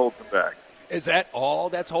that's what holds them back. Is that all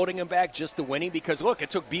that's holding them back, just the winning? Because, look, it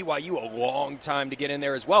took BYU a long time to get in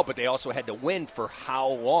there as well, but they also had to win for how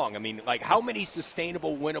long? I mean, like, how many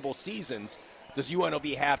sustainable, winnable seasons does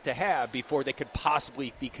UNLV have to have before they could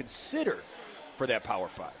possibly be considered for that Power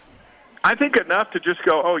 5? I think enough to just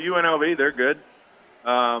go, UNLV, they're good.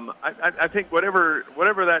 I think whatever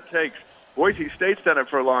that takes. Boise State's done it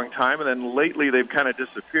for a long time, and then lately they've kind of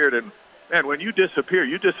disappeared. And, man, when you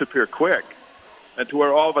disappear quick. And to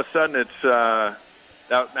where all of a sudden it's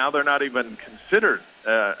now they're not even considered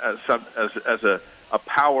as a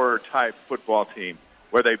power-type football team,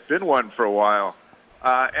 where they've been one for a while.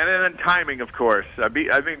 And then timing, of course. I mean,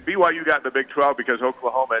 BYU got in the Big 12 because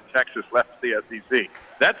Oklahoma and Texas left the SEC.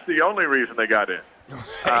 That's the only reason they got in.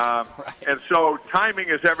 Right. And so timing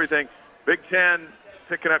is everything. Big Ten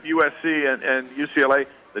picking up USC and UCLA,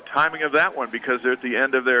 the timing of that one, because they're at the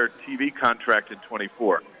end of their TV contract in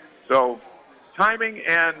 24. So timing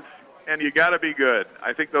and you got to be good.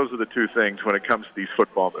 I think those are the two things when it comes to these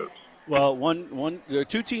football moves. Well, there are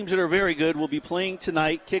two teams that are very good. We'll be playing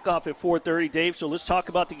tonight, kickoff at 4:30, Dave. So let's talk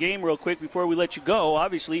about the game real quick before we let you go.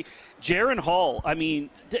 Obviously, Jaron Hall, I mean,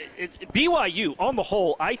 BYU, on the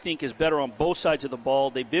whole, I think is better on both sides of the ball.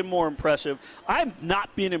 They've been more impressive. I've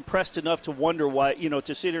not been impressed enough to wonder why,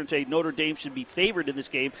 to sit here and say Notre Dame should be favored in this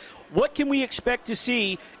game. What can we expect to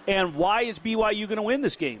see, and why is BYU going to win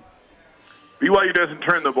this game? BYU doesn't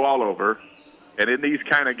turn the ball over. And in these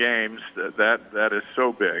kind of games, that is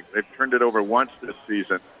so big. They've turned it over once this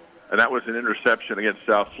season, and that was an interception against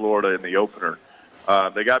South Florida in the opener.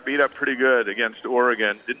 They got beat up pretty good against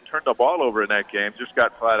Oregon. Didn't turn the ball over in that game, just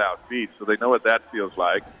got flat-out beat, so they know what that feels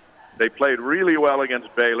like. They played really well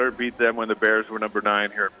against Baylor, beat them when the Bears were number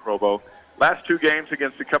 9 here in Provo. Last two games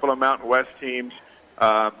against a couple of Mountain West teams,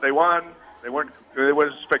 they won. It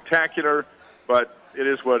wasn't spectacular, but it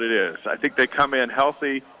is what it is. I think they come in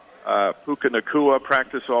healthy. Puka Nacua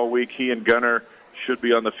practiced all week. He and Gunner should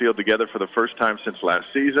be on the field together for the first time since last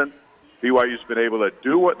season. BYU's been able to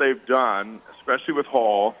do what they've done, especially with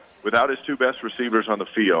Hall, without his two best receivers on the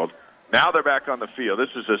field. Now they're back on the field.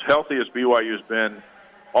 This is as healthy as BYU's been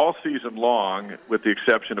all season long, with the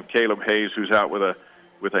exception of Caleb Hayes, who's out with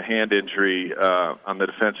a hand injury on the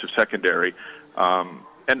defensive secondary.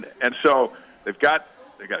 And so they've got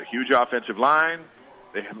a huge offensive line.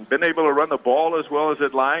 They haven't been able to run the ball as well as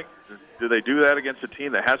they'd like. Do they do that against a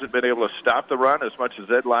team that hasn't been able to stop the run as much as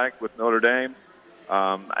they'd like with Notre Dame?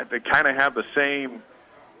 They kind of have the same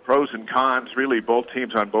pros and cons, really, both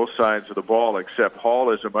teams on both sides of the ball, except Hall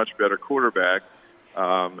is a much better quarterback,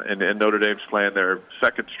 and Notre Dame's playing their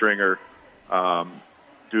second stringer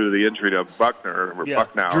due to the injury to Buckner or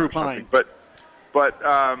Bucknow Drew or something. Pine. But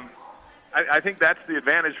I think that's the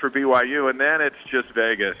advantage for BYU, and then it's just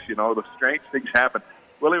Vegas. The strange things happen.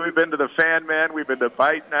 Willie, we've been to the Fan Man, we've been to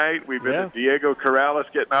Bite Night, we've been to Diego Corrales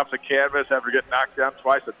getting off the canvas after getting knocked down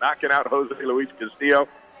twice and knocking out Jose Luis Castillo.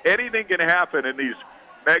 Anything can happen in these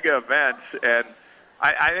mega events, and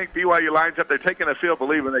I think BYU lines up. They're taking the field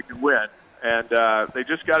believing they can win, and they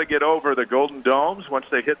just got to get over the Golden Domes. Once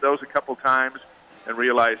they hit those a couple times and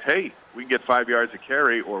realize, hey, we can get 5 yards of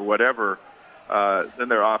carry or whatever, then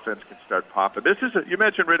their offense can start popping. You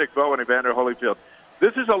mentioned Riddick Bowe and Evander Holyfield.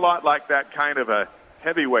 This is a lot like that kind of a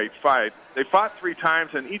heavyweight fight. They fought 3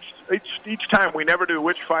 times, and each time we never knew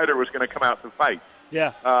which fighter was going to come out to fight.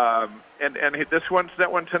 Yeah. And this one's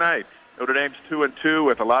that one tonight. Notre Dame's 2-2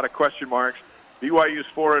 with a lot of question marks. BYU's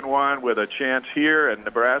 4-1 with a chance here, and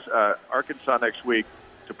Arkansas next week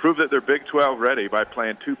to prove that they're Big 12 ready by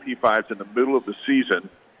playing 2 P5s in the middle of the season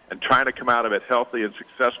and trying to come out of it healthy and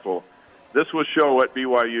successful. This will show what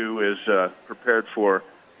BYU is prepared for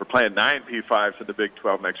playing 9 P5s in the Big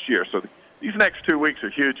 12 next year. So these next 2 weeks are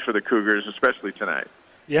huge for the Cougars, especially tonight.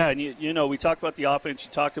 Yeah, and we talked about the offense.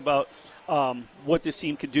 You talked about what this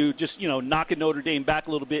team could do, just knocking Notre Dame back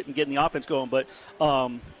a little bit and getting the offense going. But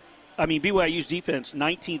BYU's defense,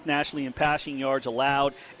 19th nationally in passing yards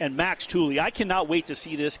allowed, and Max Tooley. I cannot wait to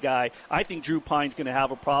see this guy. I think Drew Pine's going to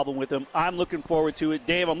have a problem with him. I'm looking forward to it.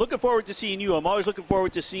 Dave, I'm looking forward to seeing you. I'm always looking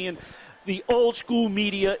forward to seeing the old school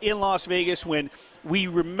media in Las Vegas when we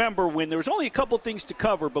remember when there was only a couple things to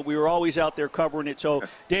cover, but we were always out there covering it. So,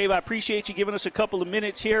 Dave, I appreciate you giving us a couple of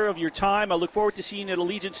minutes here of your time. I look forward to seeing you at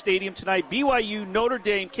Allegiant Stadium tonight. BYU, Notre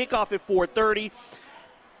Dame, kickoff at 4:30.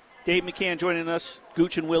 Dave McCann joining us.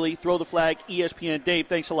 Gooch and Willie, Throw the Flag, ESPN. Dave,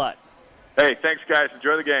 thanks a lot. Hey, thanks, guys.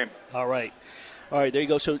 Enjoy the game. All right. All right, there you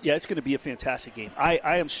go. So, yeah, it's going to be a fantastic game.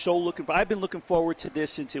 I am so I've bบlooking forward to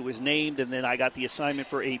this since it was named, and then I got the assignment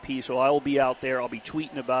for AP, so I will be out there. I'll be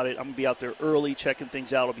tweeting about it. I'm going to be out there early, checking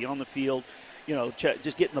things out. I'll be on the field,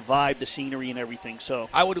 just getting the vibe, the scenery, and everything. So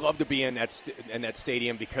I would love to be in that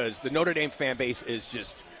stadium because the Notre Dame fan base is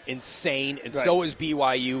just insane, and so is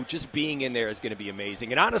BYU. Just being in there is going to be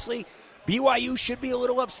amazing. And honestly, BYU should be a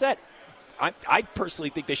little upset. I personally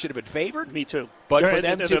think they should have been favored. Me too. But they're, for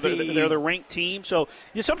them to be... They're the ranked team. So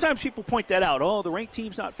sometimes people point that out. Oh, the ranked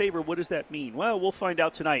team's not favored. What does that mean? Well, we'll find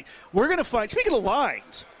out tonight. We're going to find... Speaking of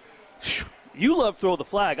lines, you love Throw the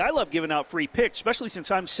Flag. I love giving out free picks, especially since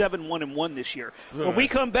I'm 7-1-1 this year. When we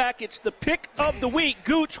come back, it's the pick of the week.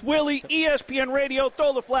 Gooch, Willie, ESPN Radio,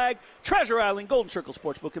 Throw the Flag, Treasure Island, Golden Circle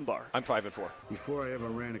Sportsbook and Bar. I'm 5-4. Before I ever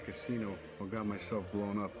ran a casino or got myself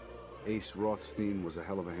blown up, Ace Rothstein was a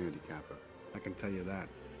hell of a handicapper. I can tell you that.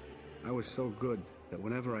 I was so good that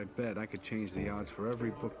whenever I bet, I could change the odds for every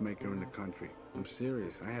bookmaker in the country. I'm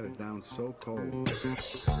serious. I had it down so cold.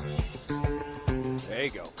 There you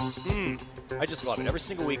go. I just love it. Every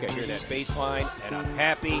single week I hear that bass line, and I'm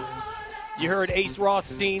happy. You heard Ace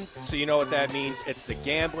Rothstein, so you know what that means. It's the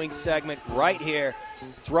gambling segment right here.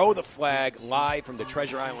 Throw the Flag live from the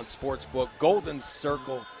Treasure Island Sportsbook, Golden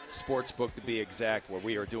Circle Sportsbook to be exact, where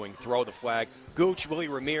we are doing Throw the Flag. Gooch, Willie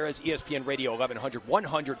Ramirez, ESPN Radio 1100,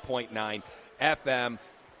 100.9 FM.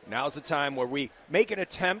 Now's the time where we make an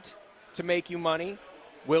attempt to make you money.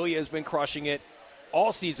 Willie has been crushing it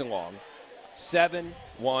all season long.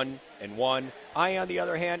 7-1-1. I, on the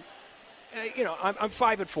other hand, I'm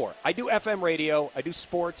 5-4. I do FM radio. I do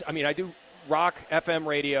sports. I do rock FM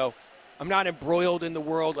radio. I'm not embroiled in the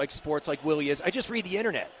world like sports like Willie is. I just read the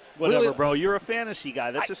internet. Whatever, Willie, bro. You're a fantasy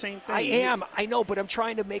guy. That's the same thing. I am. I know, but I'm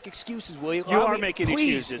trying to make excuses, Willie. You are making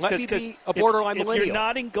excuses. Please, let me be a borderline millennial. If you're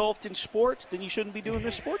not engulfed in sports, then you shouldn't be doing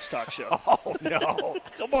this sports talk show. Oh, no.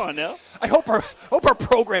 Come on now. I hope our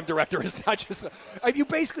program director is not just you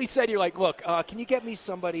basically said, you're like, look, can you get me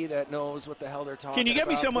somebody that knows what the hell they're talking about? Can you get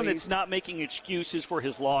me someone please? that's not making excuses for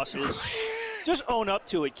his losses? Just own up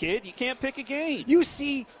to it, kid. You can't pick a game. You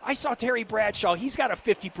see, I saw Terry Bradshaw. He's got a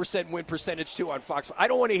 50% win percentage, too, on Fox. I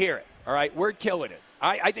don't want to hear it, all right? We're killing it.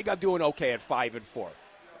 I think I'm doing okay at 5-4.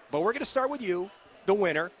 But we're going to start with you, the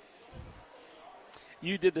winner.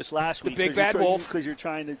 You did this last week. The big bad wolf. Because you're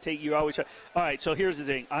trying to take – you always – all right, so here's the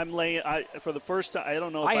thing. I'm laying – for the first time – I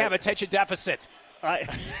don't know if I have attention deficit.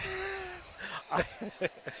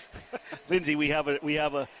 Lindsay, we have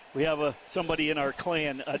somebody in our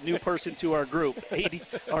clan, a new person to our group,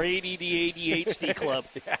 our ADD ADHD club.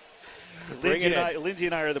 Yeah. Lindsay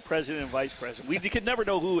and I are the president and vice president. We could never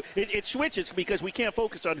know who. It switches because we can't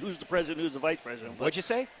focus on who's the president, who's the vice president. What'd you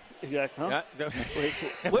say? Yeah, huh? No. Wait,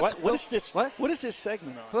 what is this? What is this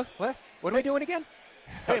segment on? What are we doing again?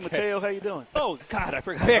 Hey, Mateo, how you doing? Oh, God, I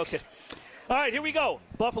forgot. Picks. Okay. All right, here we go.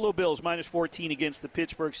 Buffalo Bills minus 14 against the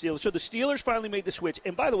Pittsburgh Steelers. So the Steelers finally made the switch.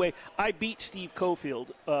 And by the way, I beat Steve Cofield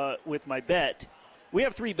with my bet. We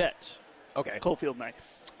have 3 bets. Okay. Cofield and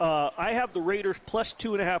I have the Raiders plus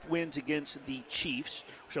 2.5 wins against the Chiefs.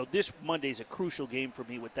 So this Monday is a crucial game for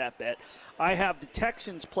me with that bet. I have the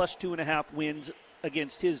Texans plus 2.5 wins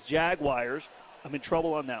against his Jaguars. I'm in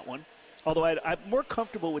trouble on that one. Although I'm more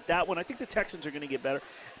comfortable with that one. I think the Texans are going to get better.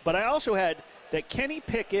 But I also had that Kenny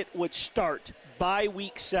Pickett would start by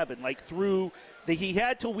Week 7, he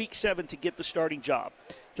had till Week 7 to get the starting job.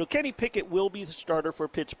 So Kenny Pickett will be the starter for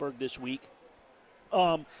Pittsburgh this week.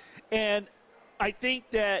 And I think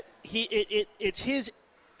that it's his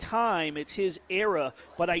time, it's his era,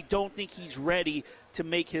 but I don't think he's ready to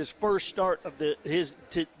make his first start of his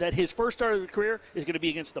first start of the career is going to be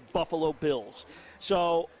against the Buffalo Bills.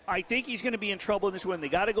 So I think he's going to be in trouble in this one. They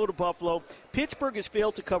got to go to Buffalo. Pittsburgh has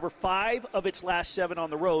failed to cover 5 of its last 7 on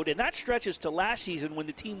the road, and that stretches to last season when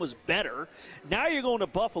the team was better. Now you're going to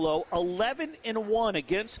Buffalo, 11-1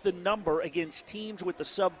 against the number against teams with the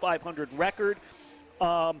sub-500 record.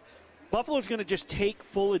 Buffalo's going to just take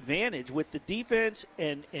full advantage with the defense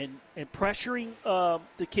and pressuring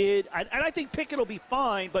the kid. And I think Pickett will be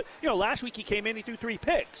fine, but, last week he came in, he threw 3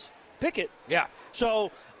 picks. Pickett. Yeah.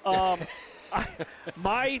 So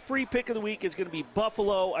my free pick of the week is going to be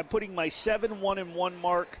Buffalo. I'm putting my 7-1-1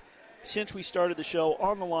 mark since we started the show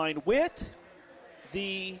on the line with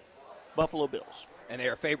the Buffalo Bills. And they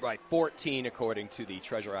are favored by 14 according to the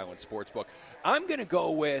Treasure Island Sportsbook. I'm going to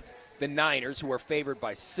go with the Niners, who are favored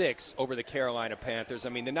by 6 over the Carolina Panthers. I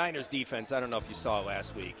mean, the Niners defense, I don't know if you saw it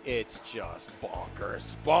last week. It's just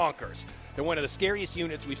bonkers. They're one of the scariest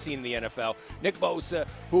units we've seen in the NFL. Nick Bosa,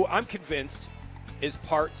 who I'm convinced is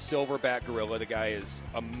part silverback gorilla. The guy is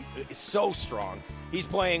so strong. He's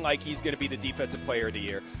playing like he's going to be the defensive player of the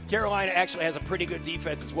year. Carolina actually has a pretty good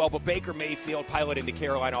defense as well, but Baker Mayfield piloted the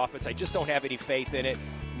Carolina offense. I just don't have any faith in it.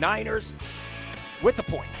 Niners with the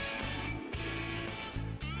points.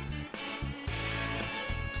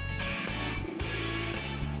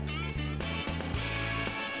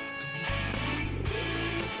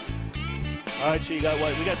 All right, so you got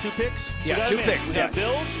what? We got 2 picks? Yeah, 2 picks, We got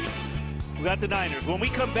Bills. We got the Niners. When we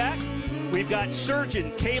come back, we've got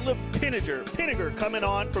surgeon Caleb Pinegar coming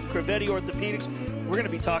on from Crevetti Orthopedics. We're going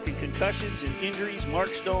to be talking concussions and injuries, Mark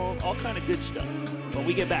Stone, all kind of good stuff. When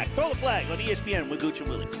we get back, Throw the Flag on ESPN with Gooch and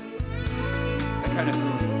Willie. That kind of...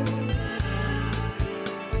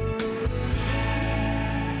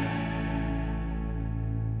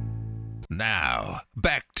 Now,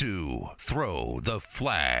 back to Throw the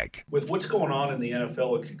Flag. With what's going on in the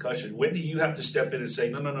NFL with concussion, when do you have to step in and say,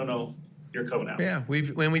 no, you're coming out? Yeah,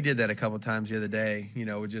 when we did that a couple of times the other day,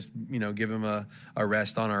 we just, give him a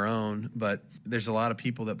rest on our own. But there's a lot of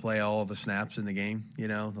people that play all the snaps in the game,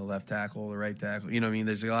 the left tackle, the right tackle.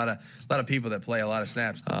 There's a lot of people that play a lot of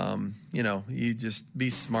snaps. You just be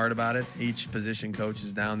smart about it. Each position coach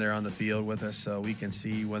is down there on the field with us so we can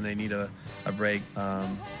see when they need a break.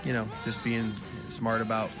 Just being smart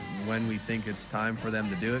about when we think it's time for them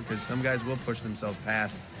to do it, because some guys will push themselves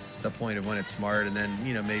past the point of when it's smart, and then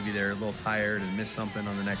maybe they're a little tired and miss something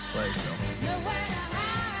on the next play. So,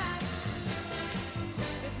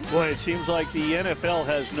 boy, it seems like the NFL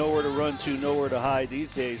has nowhere to run to, nowhere to hide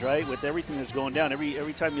these days, right? With everything that's going down,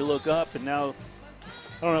 every time you look up, and now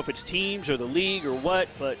I don't know if it's teams or the league or what,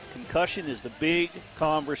 but concussion is the big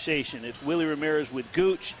conversation. It's Willie Ramirez with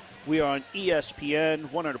Gooch. We are on ESPN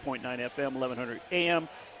 100.9 FM, 1100 AM.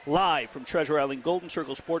 Live from Treasure Island Golden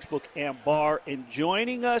Circle Sportsbook and Bar. And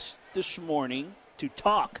joining us this morning to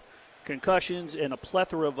talk concussions and a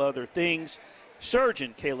plethora of other things,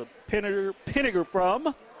 surgeon Caleb Pinegar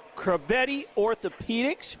from Crevetti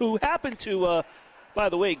Orthopedics, who happened to, by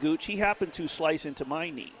the way, Gooch, he happened to slice into my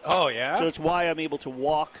knee. Oh, yeah? So it's why I'm able to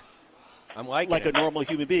walk like a normal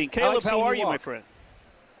human being. Caleb, how are you, my friend?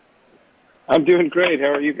 I'm doing great. How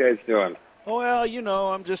are you guys doing? Well,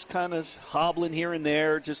 I'm just kind of hobbling here and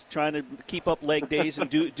there, just trying to keep up leg days and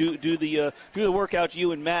do the workouts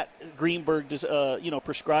you and Matt Greenberg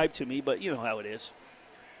prescribed to me. But you know how it is.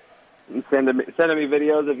 Sending me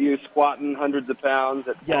videos of you squatting hundreds of pounds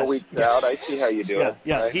at 4 weeks out. I see how you do it.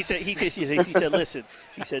 Yeah. Right? He said, listen.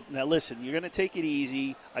 He said, now listen. You're going to take it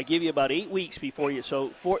easy. I give you about 8 weeks before you.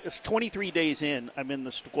 So it's 23 days in. I'm in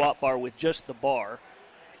the squat bar with just the bar.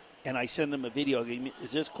 And I send him a video.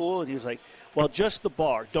 Is this cool? And he was like, well, just the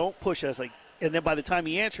bar. Don't push it. I was like, And then by the time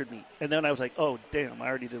he answered me, and then I was like, oh, damn, I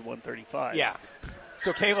already did 135. Yeah.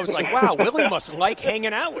 So Caleb's like, wow, Willie must like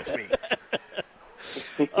hanging out with me.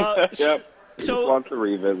 Yep. He just wants to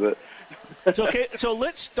revisit. So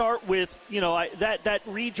let's start with, that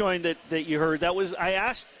rejoin that you heard. That was, I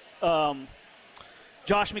asked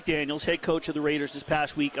Josh McDaniels, head coach of the Raiders this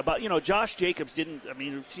past week, about, Josh Jacobs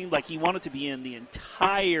it seemed like he wanted to be in the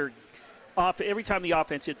entire every time the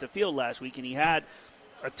offense hit the field last week, and he had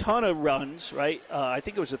a ton of runs, right? I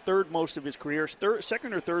think it was the third most of his career,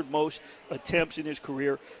 second or third most attempts in his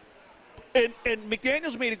career. And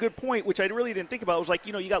McDaniels made a good point, which I really didn't think about. It was like,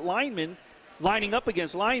 you got linemen lining up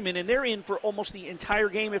against linemen, and they're in for almost the entire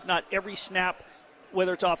game, if not every snap,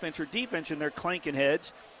 whether it's offense or defense, and they're clanking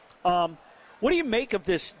heads. What do you make of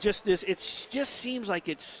this? It just seems like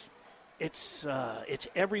it's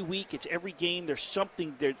every week, it's every game. There's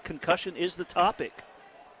something. Concussion is the topic.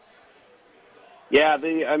 Yeah,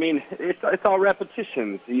 it's all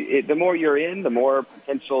repetitions. The more you're in, the more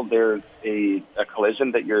potential there's a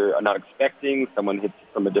collision that you're not expecting. Someone hits you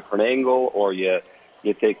from a different angle, or you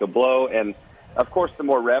take a blow. And, of course, the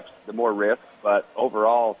more reps, the more risk. But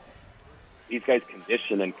overall, these guys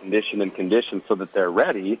condition so that they're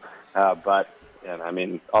ready.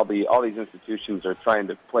 All these institutions are trying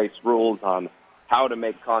to place rules on how to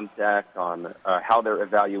make contact, on how they're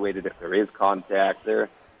evaluated if there is contact. They're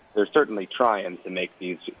certainly trying to make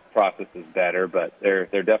these processes better, but they're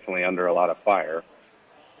definitely under a lot of fire.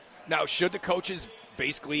 Now, should the coaches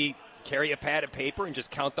basically carry a pad of paper and just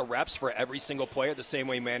count the reps for every single player the same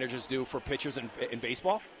way managers do for pitchers in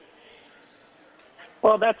baseball?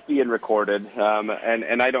 Well, that's being recorded,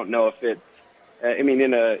 and I don't know if it's.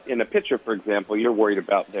 In a pitcher, for example, you're worried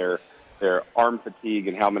about their arm fatigue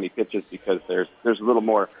and how many pitches because there's a little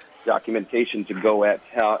more documentation to go at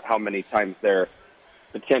how many times they're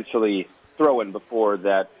potentially throwing before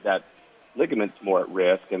that ligament's more at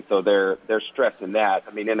risk, and so they're stressing that.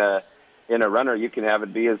 In a runner, you can have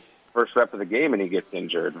it be his first rep of the game and he gets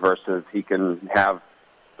injured versus he can have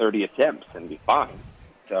 30 attempts and be fine.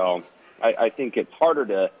 So I think it's harder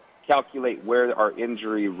to calculate where our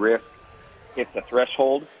injury risk hits a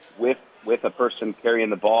threshold with a person carrying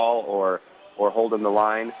the ball or holding the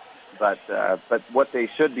line. But what they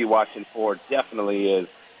should be watching for definitely is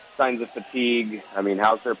signs of fatigue.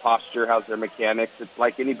 How's their posture? How's their mechanics? It's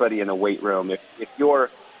like anybody in a weight room. If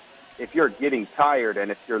you're getting tired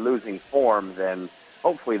and if you're losing form, then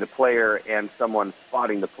hopefully the player and someone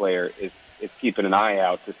spotting the player is keeping an eye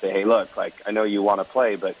out to say, hey, look, I know you want to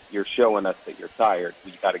play, but you're showing us that you're tired.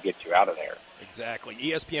 We got to get you out of there. Exactly.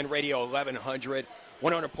 ESPN Radio 1100,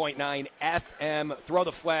 100.9 FM. Throw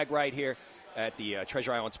the flag right here at the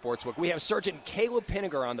Treasure Island Sportsbook. We have Surgeon Caleb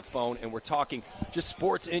Pinegar on the phone, and we're talking just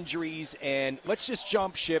sports injuries. And let's just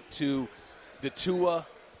jump ship to the Tua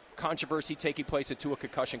controversy taking place, the Tua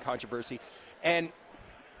concussion controversy. And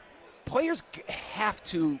players have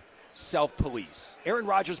to self-police. Aaron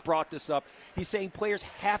Rodgers brought this up. He's saying players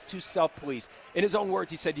have to self-police. In his own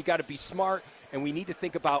words, he said, you got to be smart, and we need to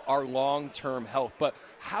think about our long-term health. But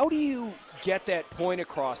how do you get that point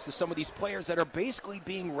across to some of these players that are basically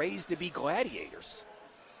being raised to be gladiators?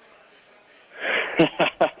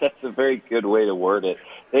 That's a very good way to word it.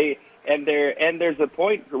 There's a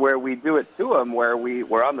point where we do it to them where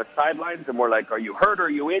we're on the sidelines and we're like, are you hurt or are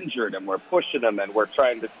you injured? And we're pushing them and we're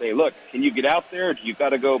trying to say, look, can you get out there? Or do you got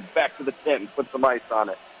to go back to the tent and put some ice on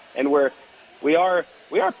it? And we are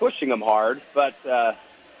pushing them hard, but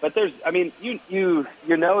there's,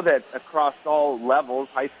 you know that across all levels,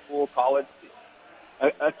 high school, college,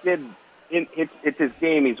 a kid, it's his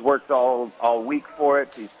game. He's worked all week for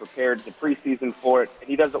it. He's prepared the preseason for it, and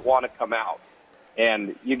he doesn't want to come out.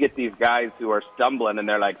 And you get these guys who are stumbling, and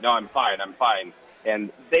they're like, no, I'm fine.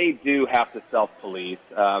 And they do have to self-police,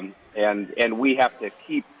 and we have to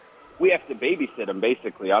babysit them,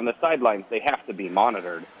 basically. On the sidelines, they have to be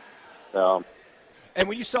monitored. So. And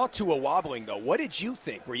when you saw Tua wobbling, though, what did you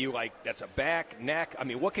think? Were you like, that's a back, neck?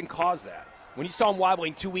 What can cause that? When you saw him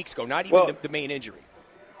wobbling 2 weeks ago, not even the main injury.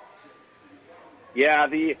 Yeah,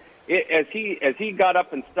 as he got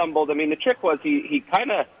up and stumbled, the trick was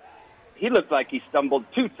he looked like he stumbled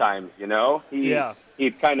 2 times,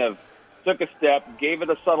 He kind of took a step, gave it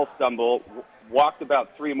a subtle stumble, walked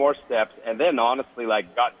about 3 more steps, and then honestly,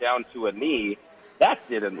 got down to a knee. That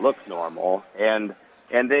didn't look normal. And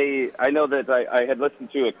I know that I had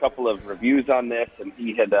listened to a couple of reviews on this, and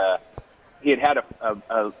he had a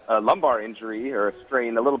lumbar injury or a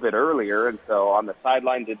strain a little bit earlier, and so on the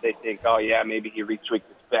sideline, did they think, oh yeah, maybe he retweaked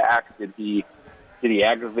his back? Did he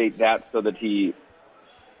aggravate that so that he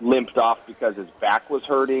limped off because his back was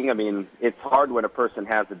hurting. I mean, it's hard when a person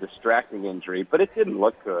has a distracting injury, but it didn't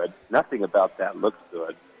look good. Nothing about that looks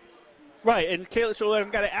good. Right, and Caleb, so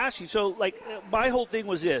I've got to ask you. So, my whole thing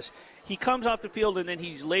was this: he comes off the field, and then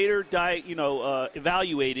he's later,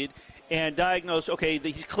 evaluated and diagnosed. Okay, that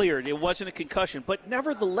he's cleared. It wasn't a concussion, but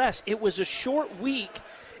nevertheless, it was a short week.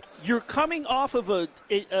 You're coming off of a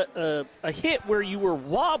hit where you were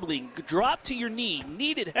wobbling, dropped to your knee,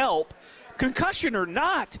 needed help. Concussion or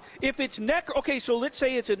not, if it's neck, okay, so let's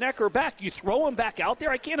say it's a neck or back, you throw him back out there.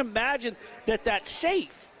 I can't imagine that that's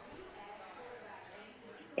safe.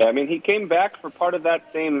 I mean, he came back for part of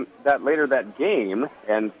that game,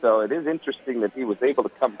 and so it is interesting that he was able to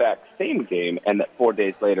come back same game, and that 4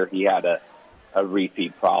 days later he had a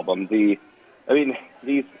repeat problem. We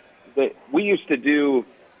used to do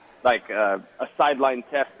like a sideline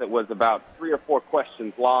test that was about 3 or 4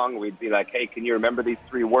 questions long. We'd be like, hey, can you remember these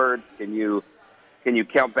 3 words? Can you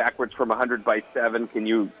count backwards from 100 by 7? Can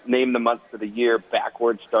you name the months of the year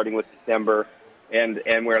backwards, starting with December? And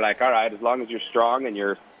we're like, all right, as long as you're strong and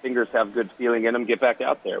your fingers have good feeling in them, get back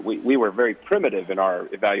out there. We were very primitive in our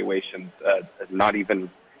evaluations, not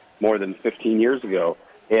even more than 15 years ago.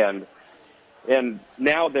 And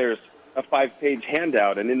now there's a 5-page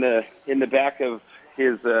handout, and in the back of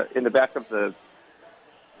the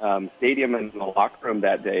stadium and the locker room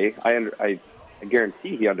that day, I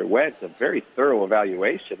guarantee he underwent a very thorough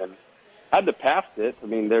evaluation and had to pass it. I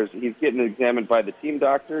mean, he's getting examined by the team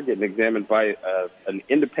doctor, getting examined by an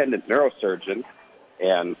independent neurosurgeon,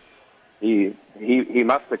 and he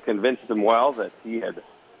must have convinced him well that he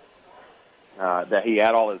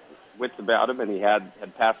had all his wits about him, and he had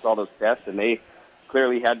passed all those tests, and they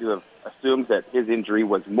clearly had to have assumed that his injury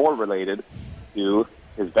was more related to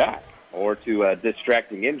his back or to a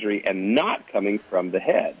distracting injury and not coming from the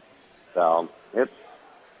head. So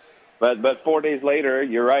but 4 days later,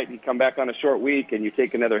 you're right, you come back on a short week and you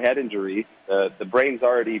take another head injury. The brain's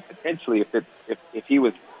already potentially, if he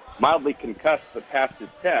was mildly concussed but passed his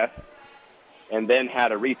test and then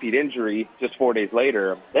had a repeat injury just 4 days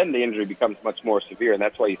later, then the injury becomes much more severe, and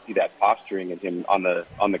that's why you see that posturing and him on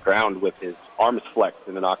the ground with his arms flexed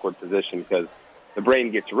in an awkward position, because the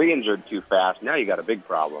brain gets re-injured too fast. Now you got a big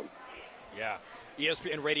problem. Yeah.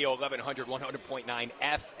 ESPN Radio 1100, 100.9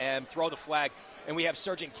 FM. Throw the flag. And we have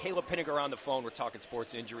Surgeon Caleb Pinegar on the phone. We're talking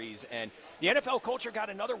sports injuries. And the NFL culture got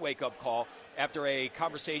another wake-up call after a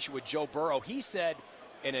conversation with Joe Burrow. He said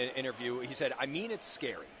in an interview, I mean, it's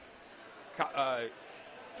scary.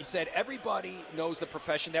 He said, everybody knows the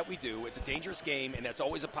profession that we do. It's a dangerous game, and that's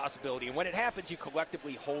always a possibility. And when it happens, you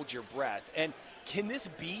collectively hold your breath. And can this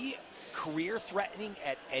be career-threatening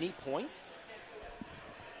at any point?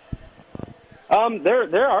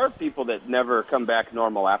 There are people that never come back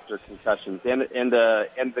normal after concussions, and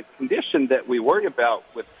the condition that we worry about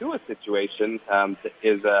with Tua's situation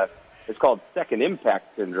is called second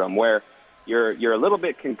impact syndrome, where you're a little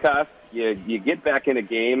bit concussed, you get back in a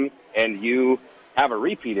game, and you have a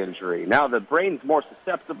repeat injury. Now the brain's more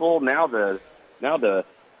susceptible. Now the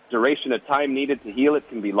duration of time needed to heal it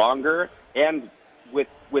can be longer, and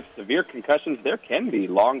with severe concussions, there can be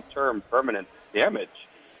long-term permanent damage.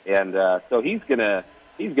 And so he's gonna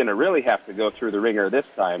really have to go through the ringer this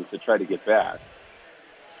time to try to get back.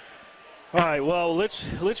 All right, well,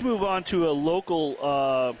 let's move on to a local.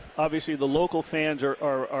 Obviously, the local fans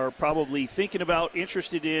are probably thinking about,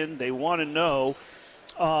 interested in, they want to know.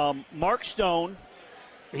 Mark Stone,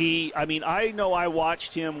 I know I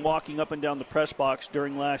watched him walking up and down the press box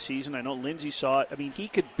during last season. I know Lindsay saw it. I mean, he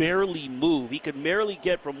could barely move. He could barely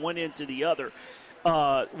get from one end to the other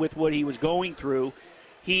with what he was going through.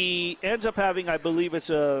 He ends up having, I believe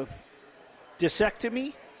it's a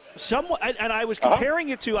discectomy. Somewhat, and I was comparing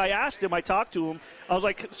it to, I asked him, I talked to him, I was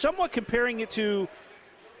like, somewhat comparing it to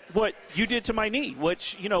what you did to my knee,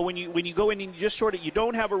 which, when you go in and you just sort of, you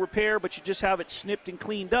don't have a repair, but you just have it snipped and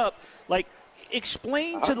cleaned up. Like,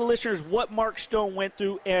 explain to the listeners what Mark Stone went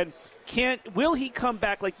through, and will he come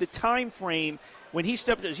back, like the time frame when he's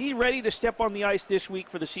ready to step on the ice this week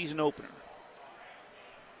for the season opener?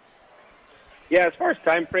 Yeah, as far as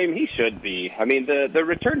time frame, he should be. I mean, the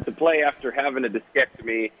return to play after having a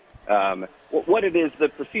discectomy, what it is, the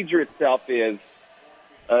procedure itself is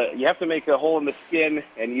you have to make a hole in the skin,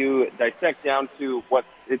 and you dissect down to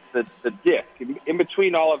the disc. In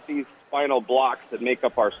between all of these spinal blocks that make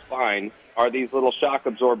up our spine are these little shock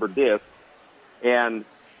absorber discs. And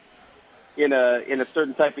in a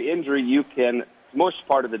certain type of injury, you can smush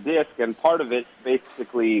part of the disc, and part of it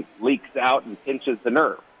basically leaks out and pinches the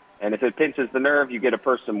nerve. And if it pinches the nerve, you get a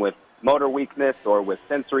person with motor weakness or with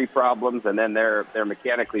sensory problems, and then they're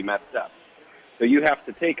mechanically messed up. So you have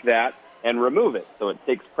to take that and remove it, so it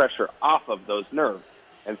takes pressure off of those nerves.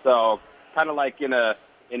 And so, kind of like in a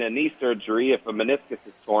knee surgery, if a meniscus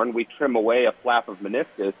is torn, we trim away a flap of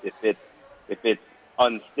meniscus if it's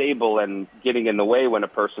unstable and getting in the way when a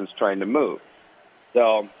person's trying to move.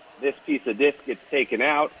 So this piece of disc gets taken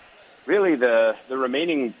out. Really, the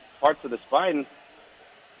remaining parts of the spine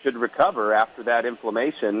should recover after that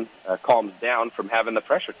inflammation calms down from having the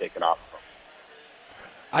pressure taken off.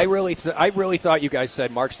 I really thought you guys said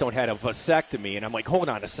Mark Stone had a vasectomy, and I'm like, hold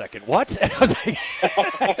on a second, what? I was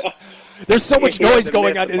like, there's so much noise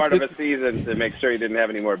going on. Part of a season to make sure he didn't have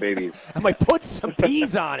any more babies. I'm like, put some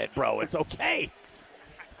peas on it, bro. It's okay.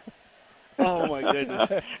 Oh my goodness!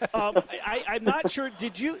 I'm not sure.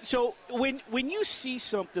 Did you? So when you see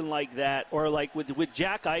something like that, or like with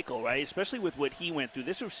Jack Eichel, right? Especially with what he went through,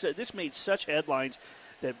 this made such headlines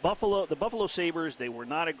that the Buffalo Sabres, they were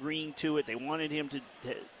not agreeing to it. They wanted him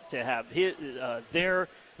to have their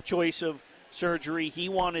choice of surgery. He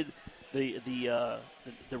wanted the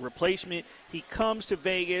replacement. He comes to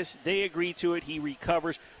Vegas. They agree to it. He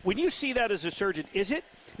recovers. When you see that as a surgeon, is it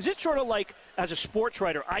sort of like, as a sports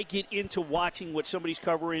writer, I get into watching what somebody's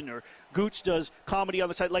covering, or Gooch does comedy on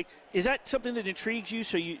the side? Like, is that something that intrigues you?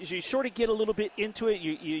 So you sort of get a little bit into it.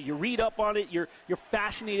 You read up on it. You're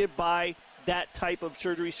fascinated by that type of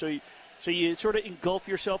surgery. So you sort of engulf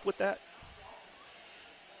yourself with that.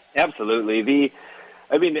 Absolutely.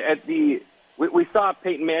 We saw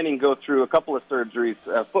Peyton Manning go through a couple of surgeries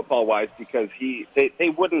football-wise because they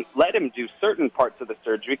wouldn't let him do certain parts of the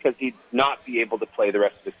surgery because he'd not be able to play the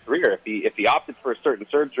rest of his career. If he opted for a certain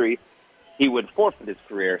surgery, he would forfeit his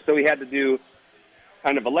career. So he had to do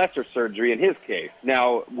kind of a lesser surgery in his case.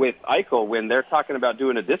 Now, with Eichel, when they're talking about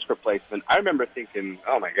doing a disc replacement, I remember thinking,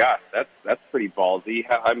 oh, my gosh, that's pretty ballsy.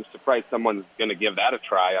 I'm surprised someone's going to give that a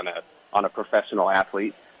try on a professional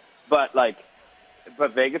athlete. But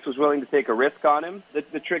Vegas was willing to take a risk on him.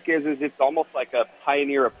 The trick is it's almost like a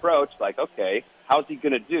pioneer approach. Like, okay, how's he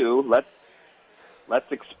going to do?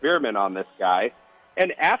 Let's experiment on this guy.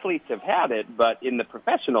 And athletes have had it, but in the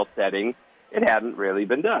professional setting, it hadn't really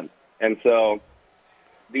been done. And so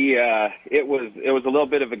it was a little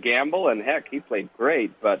bit of a gamble. And heck, he played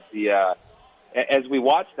great. But as we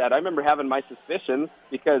watched that, I remember having my suspicions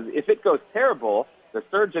because if it goes terrible, the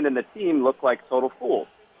surgeon and the team look like total fools.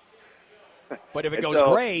 But if it goes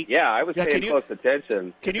great, I was paying close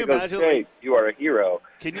attention. Can you imagine? Great, you are a hero.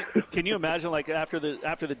 Can you imagine, like, after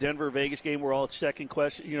the Denver Vegas game, we're all second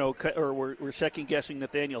question, or we're second guessing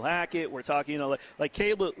Nathaniel Hackett. We're talking, like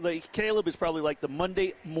Caleb. Like Caleb is probably like the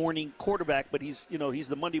Monday morning quarterback, but he's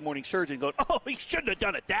the Monday morning surgeon going, oh, he shouldn't have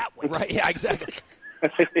done it that way. Right? Yeah, exactly.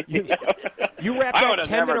 You wrapped I that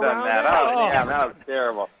tendon around that. that? That was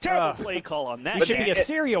terrible. Terrible play call on that. You should be a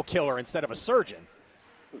serial killer instead of a surgeon.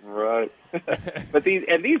 Right. But these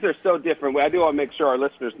are so different. I do want to make sure our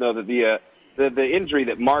listeners know that the injury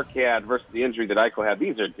that Mark had versus the injury that Eichel had,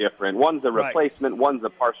 these are different. One's a replacement, one's a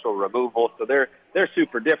partial removal, so they're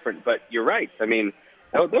super different. But you're right. I mean,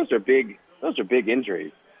 those are big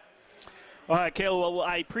injuries. All right, Caleb. Well,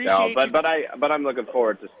 I appreciate you. But I'm looking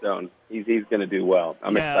forward to Stone. He's going to do well.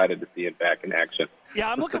 I'm excited to see him back in action. Yeah,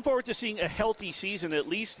 I'm looking forward to seeing a healthy season, at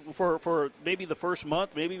least for maybe the first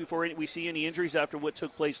month, maybe before we see any injuries after what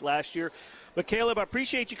took place last year. But, Caleb, I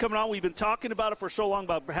appreciate you coming on. We've been talking about it for so long,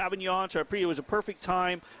 about having you on, so it was a perfect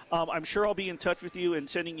time. I'm sure I'll be in touch with you and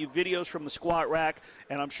sending you videos from the squat rack,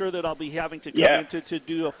 and I'm sure that I'll be having to come in to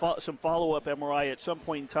do some follow-up MRI at some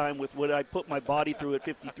point in time with what I put my body through at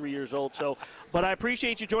 53 years old. But I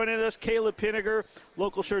appreciate you joining us. Caleb Pinegar,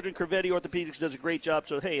 local surgeon, Crevetti Orthopedics, does a great job.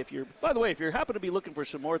 So, hey, if you happen to be looking for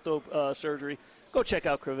some ortho surgery, go check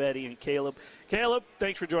out Crevetti and Caleb. Caleb,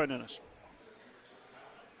 thanks for joining us.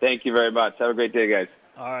 Thank you very much. Have a great day, guys.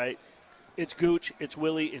 All right. It's Gooch. It's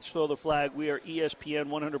Willie. It's Throw the Flag. We are ESPN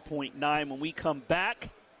 100.9. When we come back,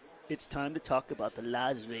 it's time to talk about the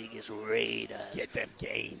Las Vegas Raiders. Get them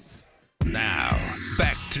gains. Now,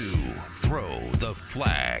 back to Throw the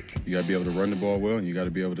Flag. You got to be able to run the ball well, and you got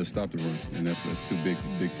to be able to stop the run. And that's two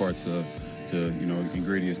big parts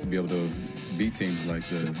ingredients to be able to beat teams like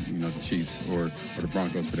the Chiefs or the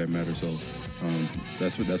Broncos for that matter. So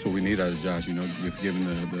that's what we need out of Josh. If given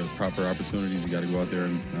the proper opportunities, you got to go out there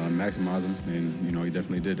and maximize them. And he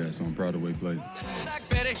definitely did that. So I'm proud of the way he played.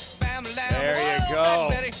 There you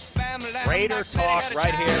go. Raider talk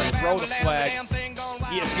right here. Throw the Flag.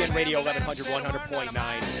 ESPN Radio 1100, 100.9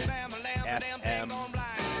 FM.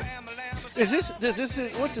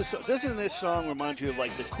 Doesn't this song remind you of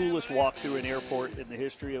like the coolest walk through an airport in the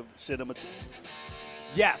history of cinema?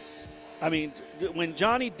 Yes. I mean, when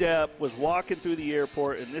Johnny Depp was walking through the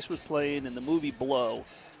airport and this was playing in the movie Blow,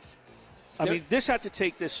 I mean, this had to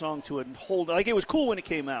take this song to a whole. Like, it was cool when it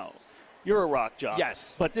came out. You're a rock jock.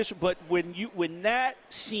 Yes. But when that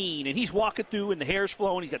scene, and he's walking through and the hair's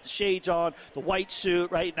flowing, he's got the shades on, the white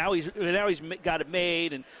suit, right? Now he's got it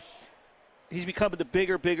made, and he's becoming the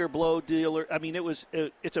bigger blow dealer. I mean,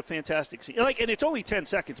 it's a fantastic scene. Like, and it's only 10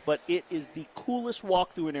 seconds, but it is the coolest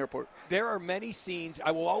walk through an airport. There are many scenes.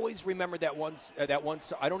 I will always remember that one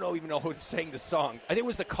song. I don't even know who sang the song. I think it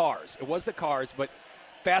was the Cars. It was the Cars, but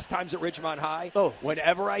Fast Times at Ridgemont High. Oh.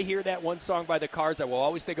 Whenever I hear that one song by the Cars, I will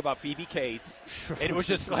always think about Phoebe Cates. And it was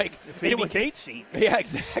just like the Phoebe Cates scene. Yeah,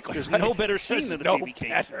 exactly. There's no better scene than the Phoebe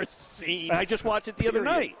Cates. Better scene. I just watched it the other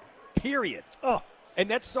night. Period. Oh.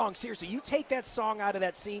 And that song, seriously, you take that song out of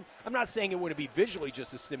that scene, I'm not saying it wouldn't be visually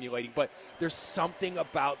just as stimulating, but there's something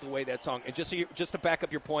about the way that song, and just to back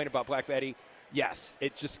up your point about Black Betty, yes,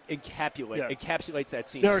 it just encapsulates that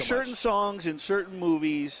scene. There are certain songs in certain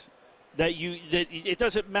movies that it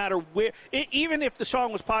doesn't matter where, even if the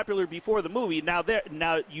song was popular before the movie, now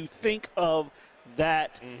you think of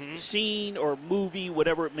that scene or movie,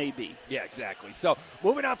 whatever it may be. Yeah, exactly. So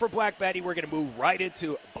moving on for Black Betty, we're going to move right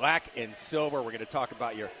into Black and Silver. We're going to talk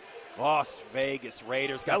about your Las Vegas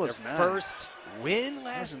Raiders. Got their first win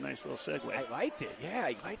last week. That was a nice little segue. I liked it. Yeah,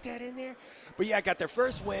 I liked that in there. But, yeah, got their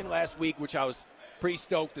first win last week, which I was pretty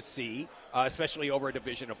stoked to see, especially over a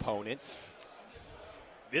division opponent.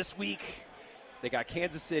 This week, they got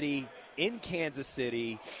Kansas City in Kansas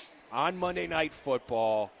City on Monday Night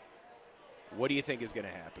Football. What do you think is going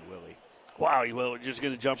to happen, Willie? Wow, we're just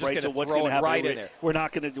going to jump right to what's going to happen. Right in there. We're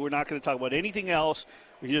not going to talk about anything else.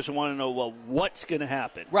 We just want to know, what's going to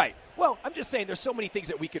happen. Right. Well, I'm just saying there's so many things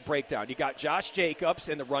that we could break down. You got Josh Jacobs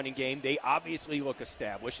in the running game. They obviously look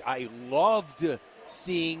established. I loved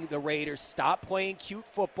seeing the Raiders stop playing cute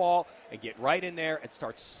football and get right in there and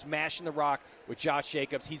start smashing the rock with Josh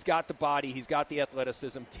Jacobs. He's got the body. He's got the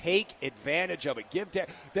athleticism. Take advantage of it.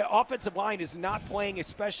 The offensive line is not playing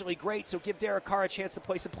especially great, so give Derek Carr a chance to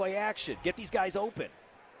play some play action. Get these guys open.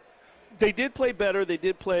 They did play better. They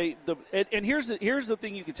did play and here's the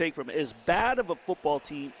thing you can take from it. As bad of a football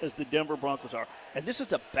team as the Denver Broncos are, and this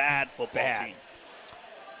is a bad football team,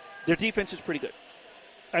 their defense is pretty good.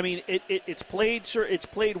 I mean, it's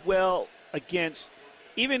played well against,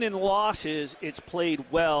 even in losses, it's played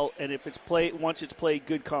well, and once it's played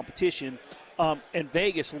good competition, and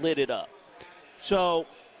Vegas lit it up. So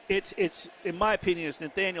it's in my opinion, it's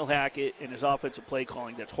Nathaniel Hackett and his offensive play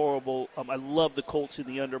calling that's horrible. I love the Colts in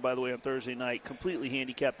the under, by the way, on Thursday night. Completely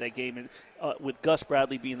handicapped that game, and with Gus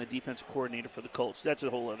Bradley being the defensive coordinator for the Colts. That's a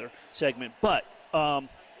whole other segment. But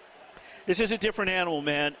this is a different animal,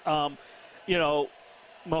 man.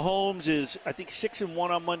 Mahomes is, I think, 6-1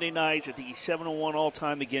 on Monday nights. I think he's 7-1 all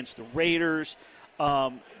time against the Raiders.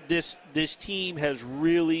 This team has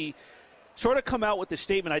really sort of come out with the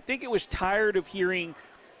statement. I think it was tired of hearing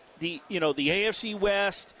the AFC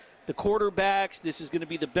West, the quarterbacks. This is going to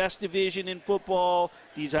be the best division in football.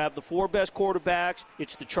 These have the 4 best quarterbacks.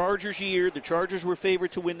 It's the Chargers' year. The Chargers were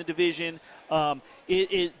favored to win the division.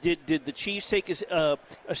 Did the Chiefs take a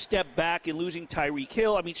step back in losing Tyreek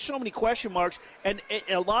Hill? I mean, so many question marks. And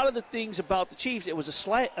a lot of the things about the Chiefs, it was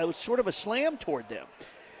sort of a slam toward them.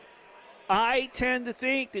 I tend to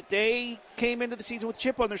think that they came into the season with a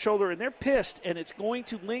chip on their shoulder, and they're pissed, and it's going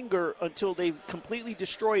to linger until they've completely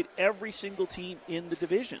destroyed every single team in the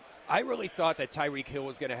division. I really thought that Tyreek Hill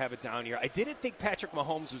was going to have a down year. I didn't think Patrick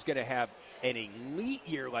Mahomes was going to have an elite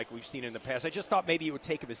year like we've seen in the past. I just thought maybe it would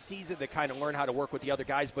take him a season to kind of learn how to work with the other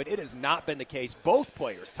guys, but it has not been the case. Both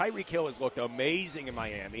players, Tyreek Hill has looked amazing in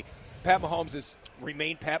Miami. Pat Mahomes has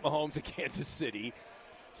remained Pat Mahomes in Kansas City.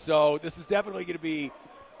 So this is definitely going to be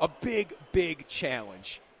a big, big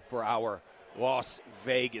challenge for our Las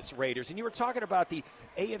Vegas Raiders. And you were talking about the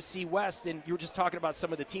AFC West, and you were just talking about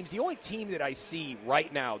some of the teams. The only team that I see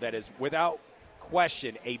right now that is without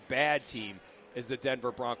question a bad team is the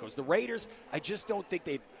Denver Broncos. The Raiders, I just don't think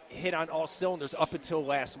they've hit on all cylinders up until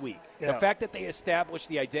last week. Yeah. The fact that they established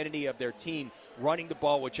the identity of their team running the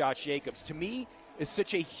ball with Josh Jacobs, to me, is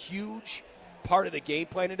such a huge part of the game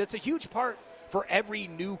plan, and it's a huge part for every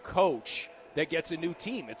new coach that gets a new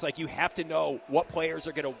team. It's like you have to know what players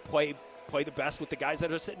are going to play the best with the guys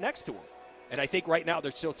that are sitting next to them. And I think right now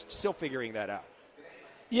they're still figuring that out.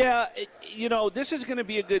 Yeah, this is going to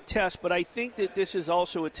be a good test, but I think that this is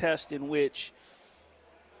also a test in which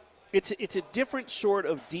it's a different sort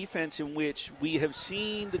of defense in which we have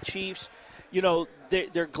seen the Chiefs,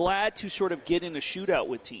 they're glad to sort of get in a shootout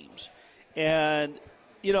with teams. And,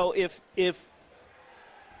 if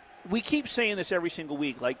we keep saying this every single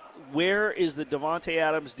week, like, where is the Davante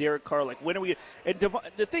Adams, Derek Carr? Like, when are we? And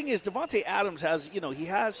the thing is, Davante Adams has, he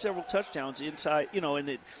has several touchdowns inside,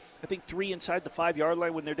 and I think 3 inside the 5-yard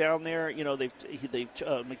line when they're down there. You know,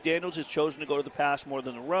 McDaniels has chosen to go to the pass more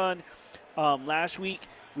than the run. Last week,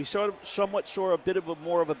 we somewhat saw a bit of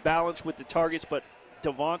more of a balance with the targets, but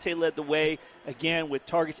Devontae led the way again with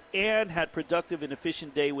targets and had productive and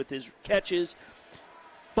efficient day with his catches.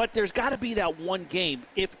 But there's got to be that one game.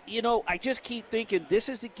 If, I just keep thinking this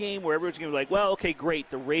is the game where everyone's going to be like, well, okay, great.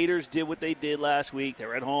 The Raiders did what they did last week.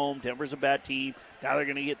 They're at home. Denver's a bad team. Now they're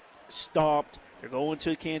going to get stomped. They're going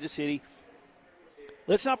to Kansas City.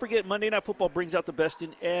 Let's not forget Monday Night Football brings out the best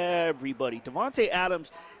in everybody. Davante Adams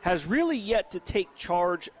has really yet to take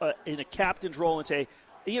charge in a captain's role and say,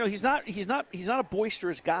 he's not a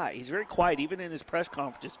boisterous guy. He's very quiet, even in his press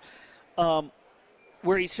conferences,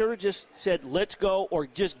 where he sort of just said, "Let's go," or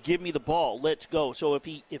just give me the ball. Let's go. So if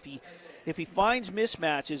he finds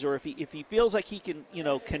mismatches, or if he feels like he can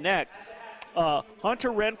connect, Hunter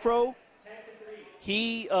Renfrow,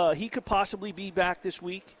 he could possibly be back this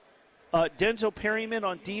week. Denzel Perryman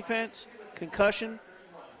on defense, concussion,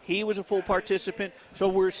 he was a full participant. So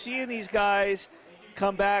we're seeing these guys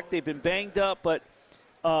come back. They've been banged up, but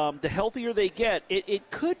the healthier they get,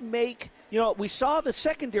 it could make, we saw the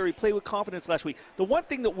secondary play with confidence last week. The one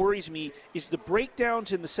thing that worries me is the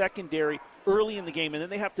breakdowns in the secondary early in the game, and then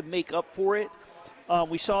they have to make up for it.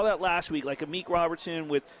 We saw that last week, like Amik Robertson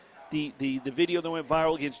with the video that went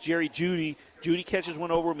viral against Jerry Jeudy. Jeudy catches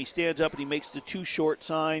one over him, he stands up, and he makes the too short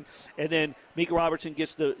sign. And then Amik Robertson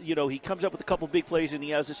gets he comes up with a couple big plays, and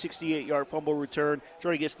he has a 68-yard fumble return.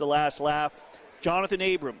 Sort of gets the last laugh. Jonathan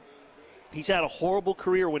Abram. He's had a horrible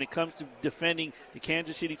career when it comes to defending the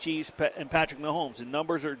Kansas City Chiefs and Patrick Mahomes. The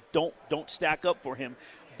numbers don't stack up for him.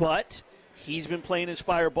 But he's been playing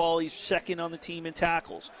inspire ball. He's second on the team in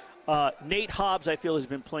tackles. Nate Hobbs, I feel, has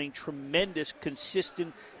been playing tremendous,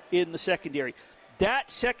 consistent in the secondary. That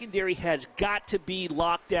secondary has got to be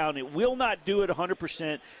locked down. It will not do it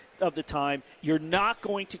 100% of the time. You're not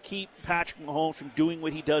going to keep Patrick Mahomes from doing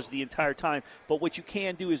what he does the entire time, but what you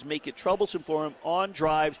can do is make it troublesome for him on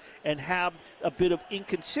drives and have a bit of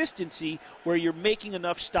inconsistency where you're making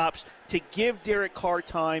enough stops to give Derek Carr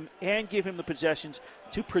time and give him the possessions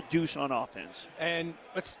to produce on offense. And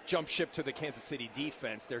let's jump ship to the Kansas City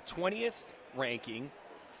defense. Their 20th ranking,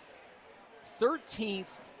 13th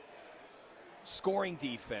scoring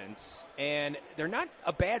defense, and they're not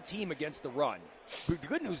a bad team against the run. The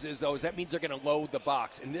good news is, though, is that means they're going to load the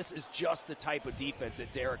box, and this is just the type of defense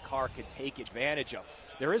that Derek Carr can take advantage of.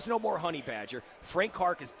 There is no more Honey Badger. Frank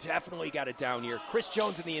Clark has definitely got a down year. Chris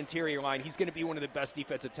Jones in the interior line, he's going to be one of the best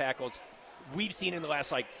defensive tackles we've seen in the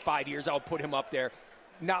last, 5 years. I would put him up there,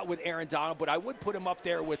 not with Aaron Donald, but I would put him up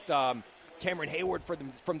there with Cameron Hayward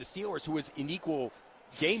from the Steelers, who is an equal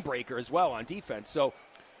game breaker as well on defense. So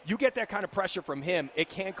you get that kind of pressure from him, it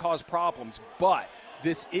can cause problems, but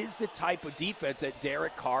this is the type of defense that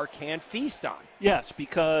Derek Carr can feast on. Yes,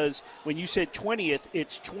 because when you said 20th,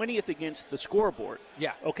 it's 20th against the scoreboard.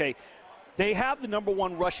 Yeah. Okay. They have the number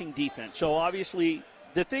one rushing defense. So, obviously,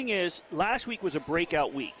 the thing is, last week was a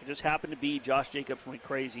breakout week. It just happened to be Josh Jacobs went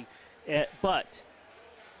crazy. But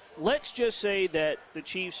let's just say that the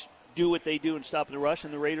Chiefs do what they do and stop the rush,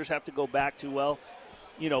 and the Raiders have to go back to,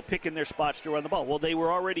 picking their spots to run the ball. Well, they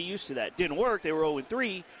were already used to that. Didn't work. They were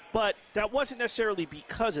 0-3, but that wasn't necessarily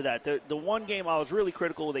because of that. The one game I was really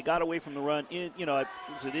critical, they got away from the run.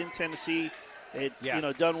 Was it in Tennessee? They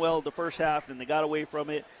had, done well the first half, and they got away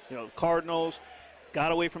from it. The Cardinals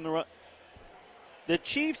got away from the run. The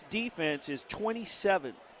Chiefs' defense is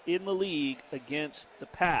 27th in the league against the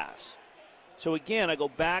pass. So, again, I go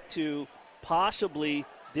back to possibly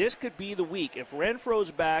this could be the week. If Renfro's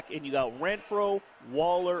back and you got Renfro,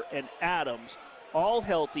 Waller, and Adams all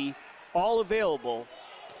healthy, all available,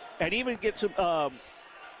 and even get some,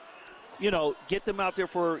 get them out there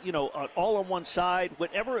for, all on one side,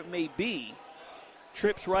 whatever it may be,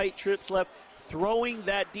 trips right, trips left, throwing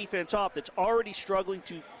that defense off that's already struggling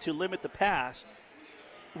to limit the pass,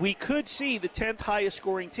 we could see the 10th highest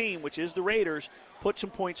scoring team, which is the Raiders, put some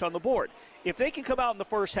points on the board. If they can come out in the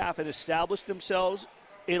first half and establish themselves,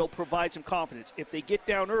 it'll provide some confidence. If they get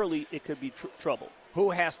down early, it could be trouble.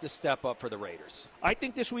 Who has to step up for the Raiders? I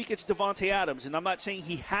think this week it's Davante Adams, and I'm not saying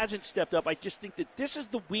he hasn't stepped up. I just think that this is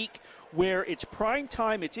the week where it's prime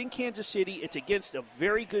time. It's in Kansas City. It's against a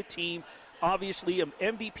very good team, obviously an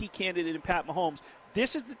MVP candidate in Pat Mahomes.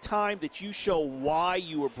 This is the time that you show why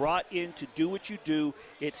you were brought in to do what you do.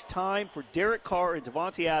 It's time for Derek Carr and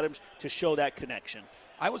Davante Adams to show that connection.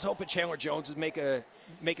 I was hoping Chandler Jones would make a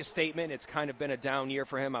statement. It's kind of been a down year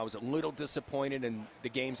for him. I was a little disappointed in the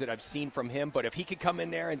games that I've seen from him. But if he could come in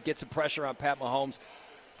there and get some pressure on Pat Mahomes,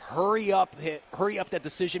 hurry up that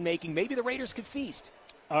decision-making, maybe the Raiders could feast.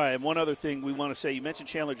 All right, and one other thing we want to say. You mentioned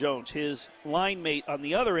Chandler Jones. His line mate on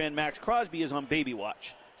the other end, Max Crosby, is on baby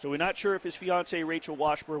watch. So we're not sure if his fiancée, Rachel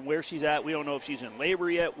Washburn, where she's at. We don't know if she's in labor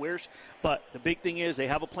yet. But the big thing is they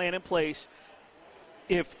have a plan in place.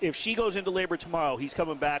 If she goes into labor tomorrow, he's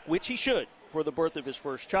coming back, which he should, for the birth of his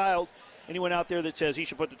first child. Anyone out there that says he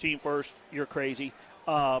should put the team first, you're crazy.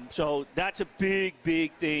 So that's a big,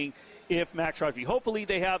 big thing if Max Crosby. Hopefully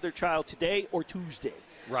they have their child today or Tuesday.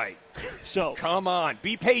 Right. So come on,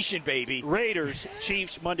 be patient, baby. Raiders,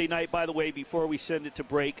 Chiefs, Monday night. By the way, before we send it to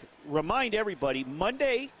break, remind everybody,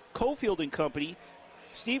 Monday, Cofield and Company,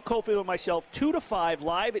 Steve Cofield and myself, 2 to 5,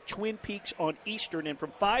 live at Twin Peaks on Eastern, and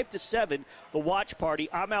from 5 to 7, the watch party.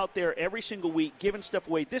 I'm out there every single week giving stuff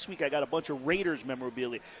away. This week I got a bunch of Raiders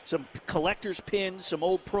memorabilia, some collector's pins, some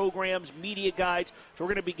old programs, media guides. So we're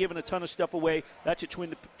going to be giving a ton of stuff away. That's at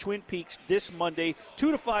Twin Peaks this Monday,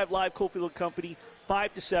 2 to 5, live, Cofield and Company.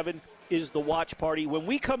 5 to 7 is the watch party. When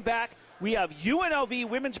we come back, we have UNLV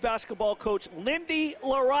women's basketball coach Lindy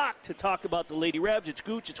LaRocque to talk about the Lady Rebs. It's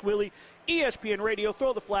Gooch, it's Willie, ESPN Radio.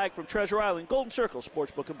 Throw the flag from Treasure Island, Golden Circle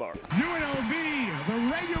Sportsbook and Bar. UNLV, the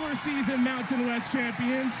regular season Mountain West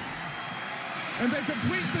champions. And they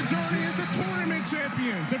complete the journey as a tournament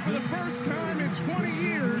champions. And for the first time in 20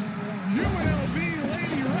 years, UNLV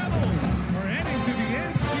Lady Rebels are heading to the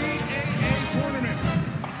NCAA tournament.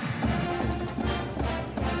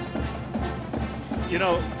 You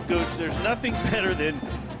know, Gooch, there's nothing better than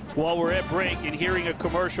while we're at break and hearing a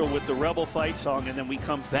commercial with the Rebel Fight song, and then we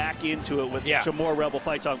come back into it with some more Rebel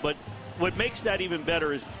Fight song. But what makes that even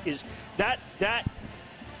better is that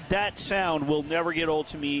sound will never get old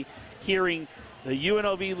to me, hearing the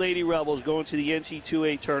UNLV Lady Rebels going to the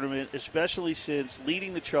NC2A tournament, especially since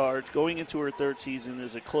leading the charge, going into her third season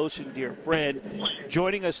as a close and dear friend.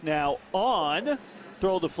 Joining us now on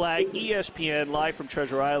Throw the Flag, ESPN, live from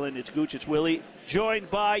Treasure Island. It's Gooch, it's Willie. Joined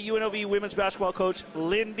by UNLV women's basketball coach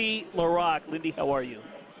Lindy LaRocque. Lindy, how are you?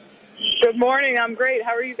 Good morning. I'm great.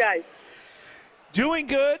 How are you guys? Doing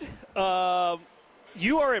good.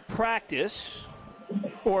 You are at practice,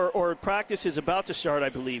 or practice is about to start, I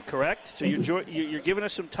believe, correct? So you're giving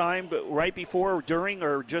us some time, but right before, or during,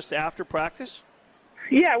 or just after practice?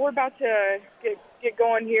 Yeah, we're about to get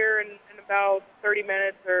going here in about 30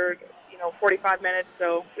 minutes or 45 minutes,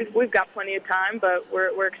 so we've got plenty of time, but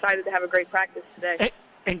we're excited to have a great practice today.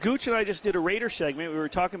 And Gooch and I just did a Raider segment. We were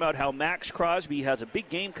talking about how Max Crosby has a big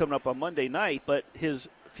game coming up on Monday night, but his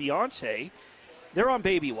fiancée, they're on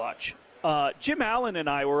baby watch. Jim Allen and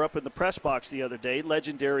I were up in the press box the other day,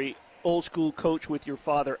 legendary old school coach with your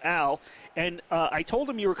father, Al, and I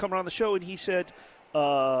told him you were coming on the show, and he said,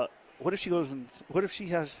 what if she goes and what if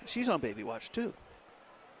she's on baby watch too?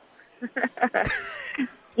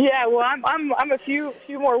 Yeah, well, I'm a few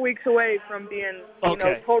more weeks away from being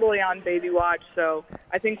totally on baby watch, so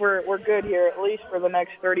I think we're good here at least for the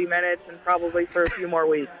next 30 minutes and probably for a few more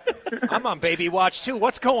weeks. I'm on baby watch too.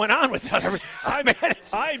 What's going on with us? I'm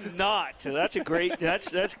not. So that's great.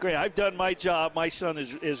 I've done my job. My son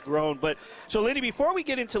is grown. But so, Lindy, before we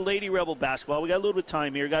get into Lady Rebel basketball, we got a little bit of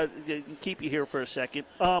time here. Got to keep you here for a second.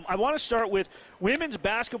 I want to start with women's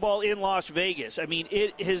basketball in Las Vegas. I mean,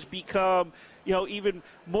 it has become even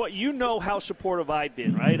more. You know how supportive I've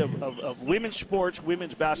been, right, of women's sports,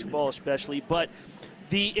 women's basketball especially, but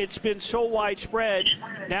it's been so widespread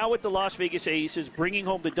now with the Las Vegas Aces bringing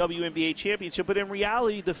home the WNBA championship, but in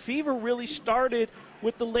reality, the fever really started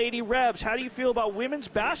with the Lady Rebs. How do you feel about women's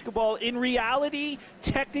basketball? In reality,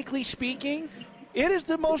 technically speaking, it is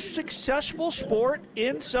the most successful sport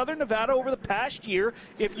in Southern Nevada over the past year.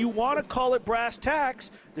 If you want to call it brass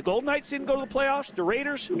tacks, the Golden Knights didn't go to the playoffs. The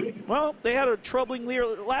Raiders, well, they had a troubling year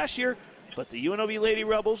last year, but the UNLV Lady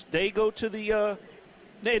Rebels, they go to the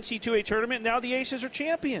NC2A tournament. Now the Aces are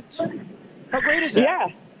champions. How great is that? Yeah,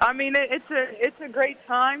 I mean it's a great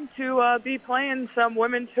time to be playing some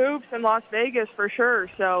women's hoops in Las Vegas for sure.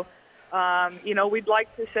 So, we'd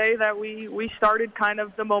like to say that we started kind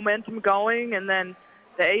of the momentum going, and then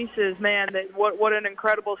the Aces, man, what an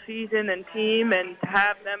incredible season and team, and to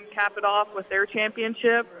have them cap it off with their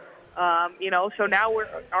championship. So now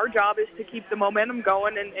our job is to keep the momentum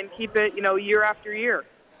going and keep it, year after year.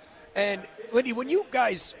 And, Lindy, when you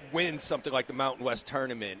guys win something like the Mountain West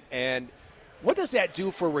Tournament, and what does that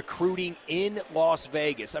do for recruiting in Las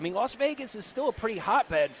Vegas? I mean, Las Vegas is still a pretty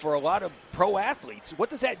hotbed for a lot of pro athletes. What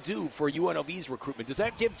does that do for UNLV's recruitment? Does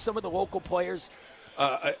that give some of the local players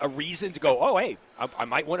a reason to go, oh, hey, I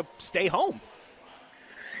might want to stay home?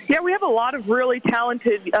 Yeah, we have a lot of really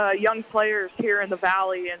talented young players here in the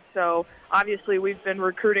Valley, and so obviously we've been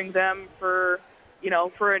recruiting them for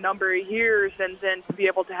a number of years, and then to be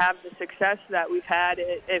able to have the success that we've had,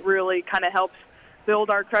 it really kind of helps build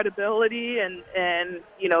our credibility and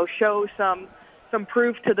show some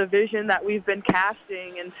proof to the vision that we've been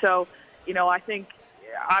casting. And so, I think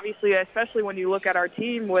obviously, especially when you look at our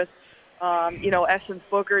team with, Essence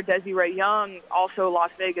Booker, Desiree Young, also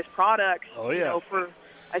Las Vegas products. Oh, yeah. For,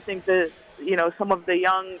 I think some of the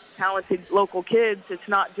young, talented local kids, it's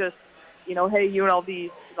not just, hey,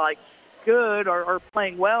 UNLV's like good or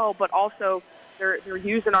playing well, but also they're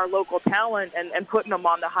using our local talent and putting them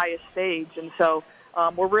on the highest stage. And so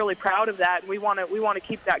we're really proud of that, and we want to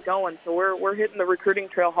keep that going. So we're hitting the recruiting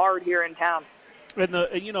trail hard here in town. And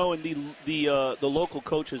the local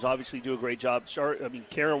coaches obviously do a great job.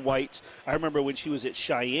 Karen White, I remember when she was at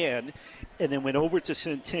Cheyenne, and then went over to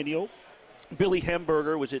Centennial. Billy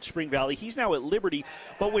Hemberger was at Spring Valley. He's now at Liberty.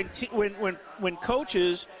 But when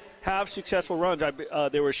coaches have successful runs,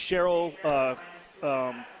 there was Cheryl.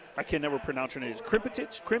 I can never pronounce her name.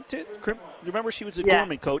 Krimptit. Remember, she was a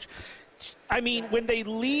Gorman coach. I mean, when they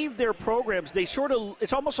leave their programs, they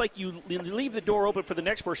it's almost like you leave the door open for the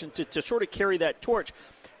next person to sort of carry that torch.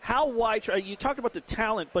 How wide, you talked about the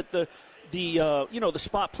talent, but the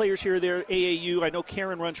spot players here, there, AAU, I know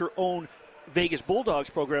Karen runs her own Vegas Bulldogs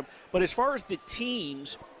program, but as far as the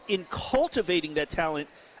teams in cultivating that talent,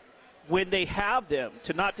 when they have them,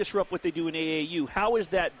 to not disrupt what they do in AAU, how has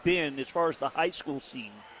that been as far as the high school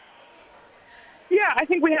scene? Yeah, I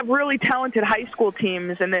think we have really talented high school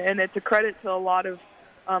teams, and it's a credit to a lot of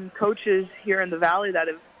coaches here in the Valley that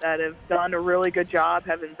have done a really good job,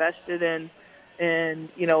 have invested in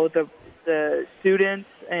the students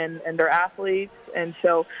and their athletes. And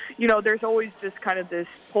so, there's always just kind of this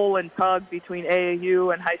pull and tug between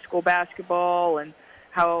AAU and high school basketball and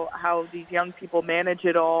how these young people manage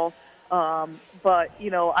it all. But,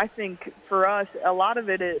 I think for us, a lot of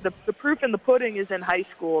it is the proof in the pudding is in high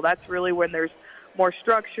school. That's really when there's more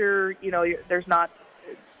structure. There's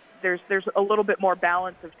a little bit more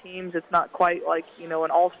balance of teams. It's not quite like, an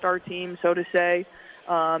all-star team, so to say.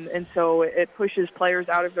 And so it pushes players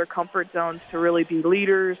out of their comfort zones to really be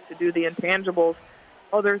leaders, to do the intangibles,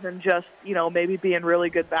 other than just, maybe being really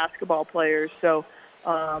good basketball players. So,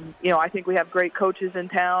 I think we have great coaches in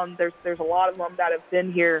town. There's a lot of them that have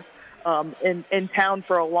been here in town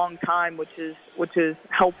for a long time, which is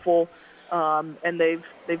helpful. And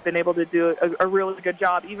they've been able to do a really good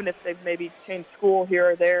job, even if they've maybe changed school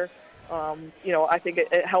here or there. I think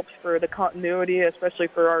it helps for the continuity, especially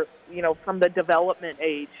for our, from the development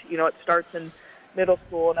age. It starts in middle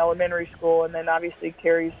school and elementary school, and then obviously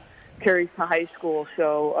carries to high school.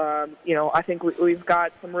 So, I think we've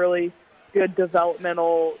got some really good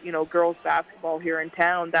developmental, girls basketball here in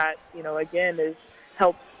town that, again,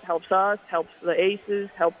 helps us, helps the Aces,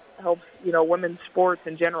 helps women's sports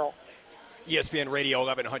in general. ESPN Radio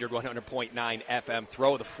 1100, 100.9 FM.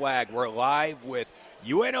 Throw the flag. We're live with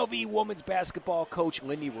UNLV women's basketball coach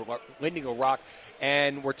Lindy LaRocque,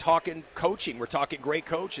 and we're talking coaching. We're talking great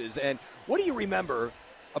coaches. And what do you remember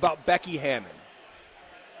about Becky Hammond,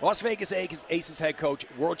 Las Vegas Aces head coach,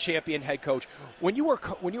 world champion head coach? When you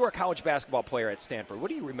were a college basketball player at Stanford, what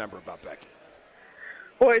do you remember about Becky?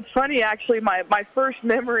 Well, it's funny, actually. My first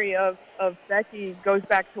memory of Becky goes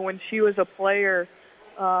back to when she was a player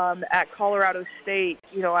at Colorado State.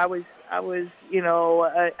 I was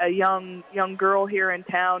a young girl here in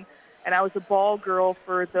town, and I was a ball girl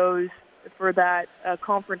for that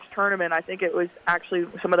conference tournament. I think it was actually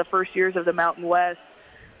some of the first years of the Mountain West,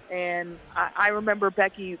 and I remember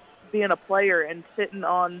Becky being a player and sitting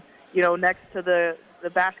on next to the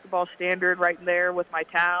basketball standard right there with my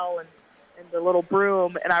towel and the little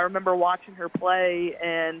broom, and I remember watching her play,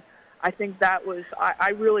 and I think that was, I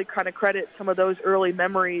really kind of credit some of those early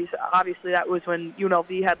memories. Obviously, that was when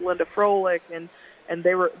UNLV had Linda Froelich, and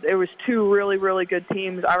there was two really, really good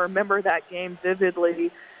teams. I remember that game vividly,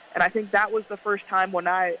 and I think that was the first time when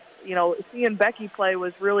seeing Becky play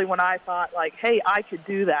was really when I thought, like, hey, I could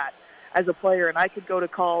do that as a player, and I could go to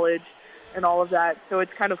college and all of that. So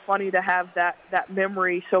it's kind of funny to have that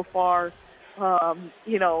memory so far,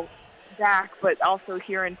 back, but also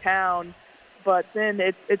here in town. But then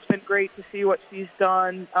it's been great to see what she's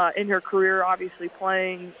done in her career, obviously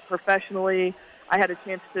playing professionally. I had a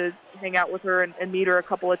chance to hang out with her and meet her a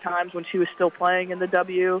couple of times when she was still playing in the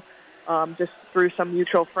W, just through some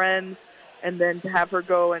mutual friends. And then to have her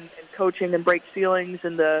go and coaching and break ceilings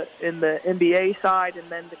in the NBA side, and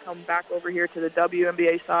then to come back over here to the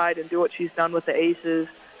WNBA side and do what she's done with the Aces.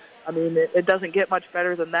 I mean, it doesn't get much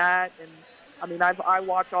better than that. And I mean, I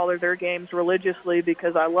watch all of their games religiously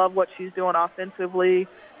because I love what she's doing offensively.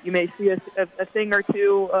 You may see a thing or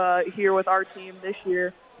two here with our team this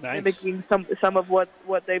year, mimicking some of what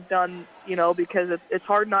they've done, because it's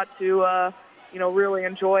hard not to really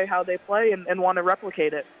enjoy how they play and want to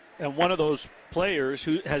replicate it. And one of those players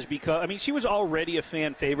who has become, she was already a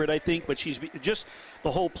fan favorite, I think, but she's just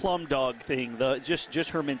the whole plum dog thing, just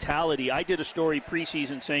her mentality. I did a story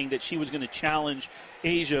preseason saying that she was going to challenge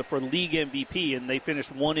Asia for league MVP, and they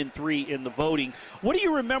finished 1-3 in the voting. What do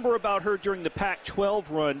you remember about her during the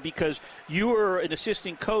Pac-12 run? Because you were an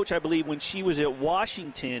assistant coach, I believe, when she was at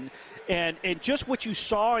Washington, and just what you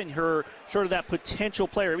saw in her, sort of that potential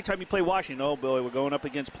player. Every time you play Washington, oh, boy, we're going up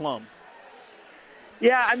against Plum.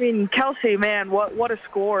 Yeah, Kelsey, man, what a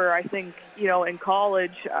scorer. I think, in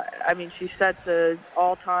college, she set the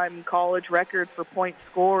all-time college record for points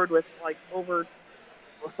scored with over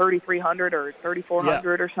 3,300 or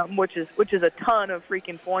 3,400 or something, which is a ton of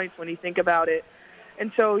freaking points when you think about it.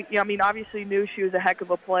 And so, obviously knew she was a heck of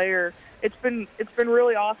a player. It's been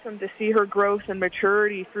really awesome to see her growth and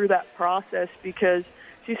maturity through that process, because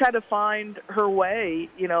she's had to find her way,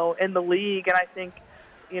 in the league. And I think,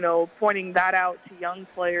 pointing that out to young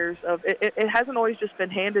players, it hasn't always just been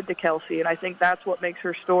handed to Kelsey, and I think that's what makes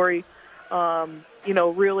her story,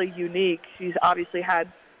 really unique. She's obviously had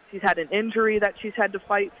an injury that she's had to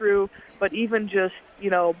fight through, but even just,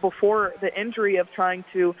 before the injury, of trying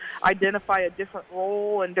to identify a different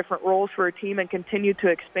role and different roles for her team and continue to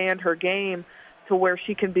expand her game to where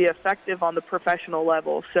she can be effective on the professional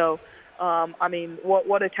level. So,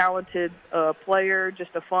 what a talented player,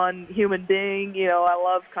 just a fun human being. I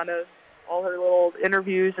love kind of all her little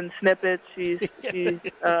interviews and snippets. She came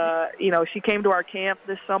to our camp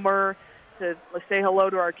this summer to say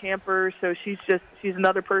hello to our campers. So she's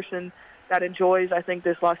another person that enjoys, I think,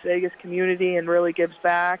 this Las Vegas community and really gives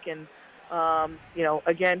back. And,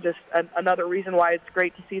 again, just another reason why it's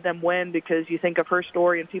great to see them win, because you think of her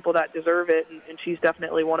story and people that deserve it, and she's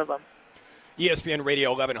definitely one of them. ESPN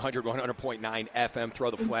Radio 1100, 100.9 FM,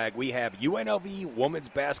 Throw the Flag. We have UNLV women's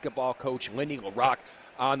basketball coach Lindy LaRocque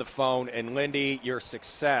on the phone. And, Lindy, your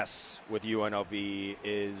success with UNLV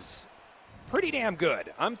is pretty damn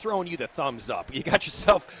good. I'm throwing you the thumbs up. You got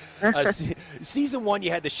yourself Season 1,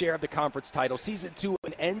 you had the share of the conference title. Season 2,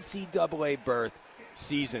 an NCAA berth.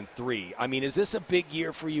 Season 3. Is this a big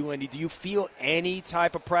year for you, Lindy? Do you feel any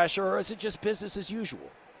type of pressure, or is it just business as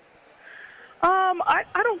usual?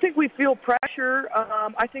 I don't think we feel pressure.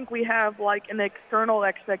 I think we have an external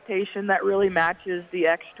expectation that really matches the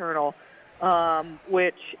external,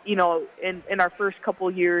 which, in our first couple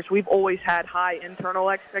of years, we've always had high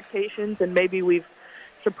internal expectations, and maybe we've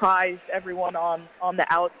surprised everyone on the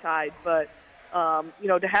outside. But,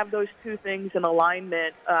 to have those two things in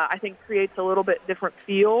alignment, I think creates a little bit different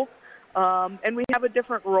feel. And we have a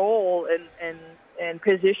different role and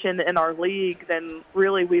position in our league than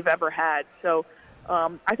really we've ever had. So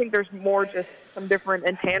I think there's more just some different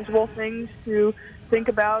intangible things to think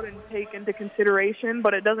about and take into consideration,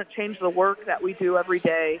 but it doesn't change the work that we do every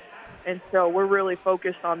day. And so we're really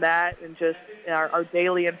focused on that and just our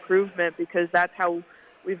daily improvement, because that's how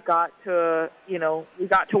we've got to, we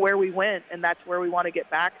got to where we went, and that's where we want to get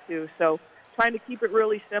back to. So trying to keep it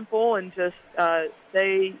really simple and just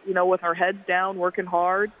stay, with our heads down, working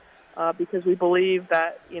hard, because we believe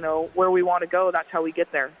that, where we want to go, that's how we get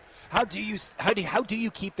there. How do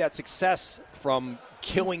you keep that success from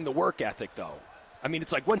killing the work ethic, though?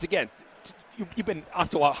 It's like, once again, you've been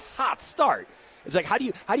off to a hot start. It's like, how do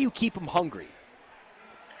you keep them hungry?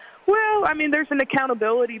 Well, there's an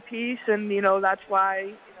accountability piece, and that's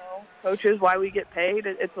why coaches, why we get paid.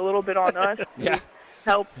 It's a little bit on us. Yeah.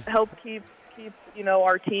 To help keep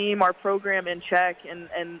our team, our program in check,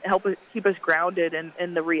 and help keep us grounded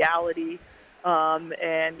in the reality.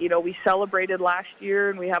 And we celebrated last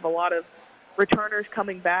year, and we have a lot of returners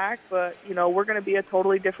coming back, but we're going to be a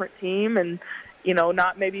totally different team, and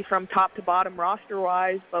not maybe from top to bottom roster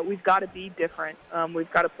wise, but we've got to be different.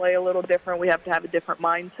 We've got to play a little different. We have to have a different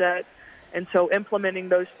mindset, and so implementing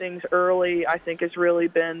those things early, I think, has really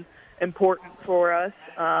been important for us,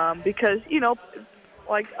 because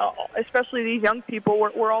especially these young people,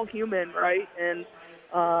 we're all human, right? And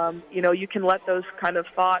you can let those kind of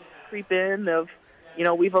thoughts creep in of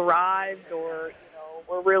we've arrived, or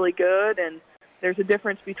we're really good, and there's a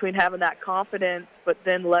difference between having that confidence but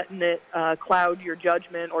then letting it cloud your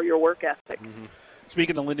judgment or your work ethic. Mm-hmm.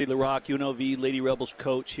 Speaking of Lindy LaRocque, UNLV Lady Rebels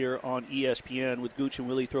coach here on ESPN with Gooch and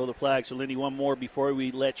Willie Throw the Flag. So, Lindy, one more before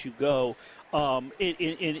we let you go.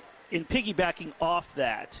 In piggybacking off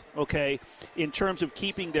that, okay, in terms of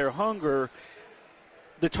keeping their hunger,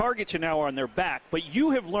 the targets are now on their back. But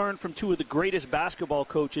you have learned from two of the greatest basketball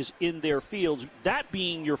coaches in their fields, that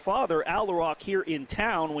being your father, Al LaRocque, here in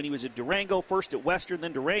town when he was at Durango, first at Western,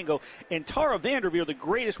 then Durango, and Tara Vanderveer, the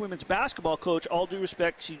greatest women's basketball coach. All due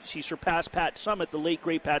respect, she surpassed Pat Summitt, the late,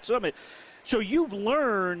 great Pat Summitt. So you've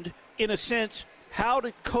learned, in a sense, how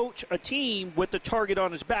to coach a team with the target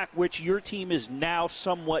on his back, which your team is now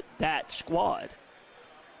somewhat that squad.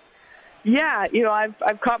 Yeah,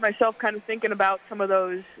 I've caught myself kind of thinking about some of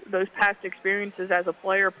those past experiences as a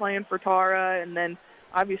player playing for Tara, and then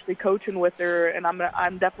obviously coaching with her. And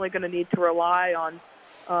I'm definitely going to need to rely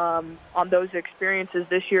on those experiences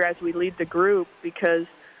this year as we lead the group, because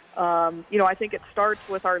I think it starts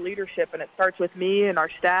with our leadership, and it starts with me and our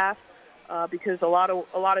staff. Because a lot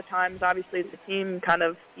of times, obviously, the team kind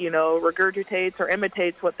of regurgitates or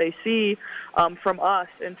imitates what they see from us,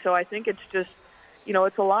 and so I think it's just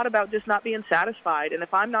it's a lot about just not being satisfied. And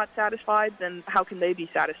if I'm not satisfied, then how can they be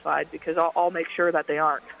satisfied? Because I'll make sure that they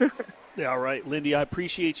aren't. Yeah, all right, Lindy, I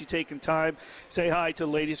appreciate you taking time. Say hi to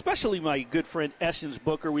the ladies, especially my good friend Essence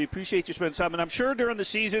Booker. We appreciate you spending time, and I'm sure during the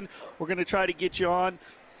season we're going to try to get you on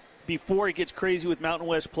before it gets crazy with Mountain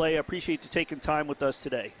West play. I appreciate you taking time with us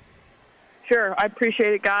today. Sure. I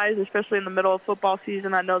appreciate it, guys, especially in the middle of football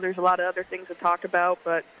season. I know there's a lot of other things to talk about,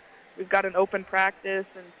 but we've got an open practice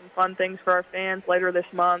and some fun things for our fans later this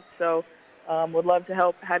month. So would love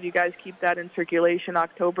to have you guys keep that in circulation.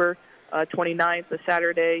 October 29th, a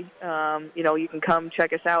Saturday. You can come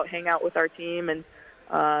check us out, hang out with our team, and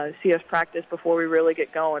see us practice before we really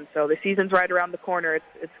get going. So the season's right around the corner.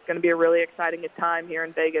 It's going to be a really exciting time here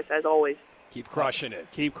in Vegas, as always. Keep crushing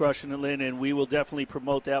it. Keep crushing it, Lynn, and we will definitely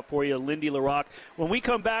promote that for you. Lindy LaRocque. When we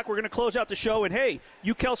come back, we're going to close out the show, and hey,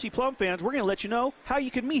 you Kelsey Plum fans, we're going to let you know how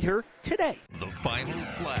you can meet her today. The Final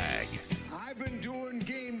Flag. I've been doing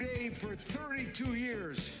game day for 32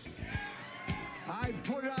 years. I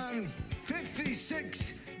put on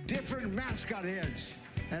 56 different mascot heads,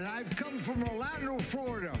 and I've come from Orlando,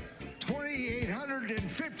 Florida,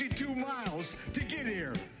 2,852 miles to get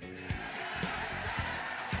here.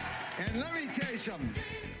 And let me tell you something,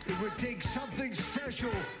 it would take something special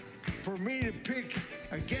for me to pick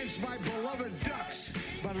against my beloved Ducks.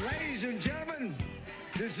 But ladies and gentlemen,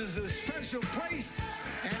 this is a special place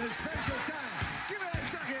and a special time. Give me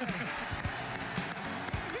that duck head.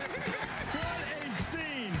 What a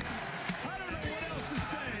scene. I don't know what else to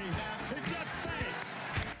say except thanks.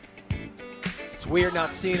 It's weird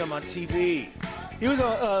not seeing him on TV. He was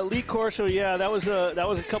a Lee Corso, yeah. That was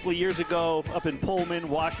a couple of years ago up in Pullman,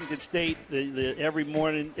 Washington State. Every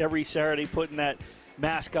morning, every Saturday, putting that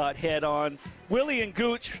mascot head on. Willie and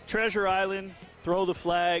Gooch, Treasure Island, Throw the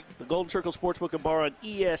Flag, the Golden Circle Sportsbook and Bar on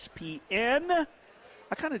ESPN.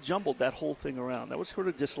 I kind of jumbled that whole thing around. That was sort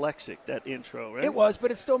of dyslexic, that intro, right? It was,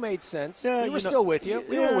 but it still made sense. Yeah, we were still with you.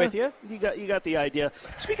 We were with you. You got the idea.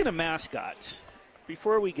 Speaking of mascots,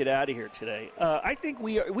 before we get out of here today, I think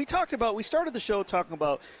we started the show talking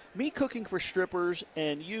about me cooking for strippers,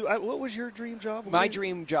 and you. What was your dream job? My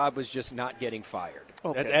dream job was just not getting fired.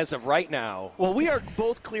 Okay. As of right now. Well, we are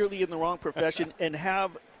both clearly in the wrong profession and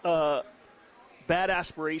have bad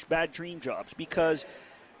aspirations, bad dream jobs, because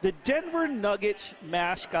the Denver Nuggets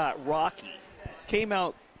mascot, Rocky, came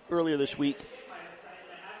out earlier this week.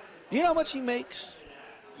 Do you know how much he makes?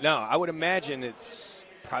 No, I would imagine it's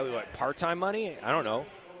probably part-time money? I don't know.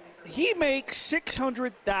 He makes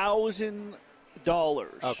 $600,000.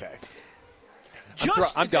 Okay.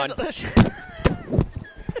 I'm done.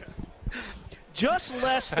 Just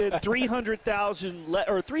less than 300,000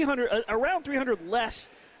 or 300 around 300 less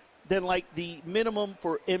than like the minimum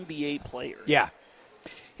for NBA players. Yeah.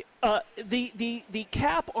 The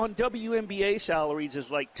cap on WNBA salaries is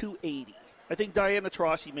like $280. I think Diana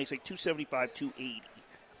Taurasi makes like $275, $280.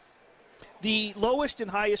 The lowest and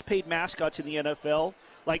highest paid mascots in the NFL,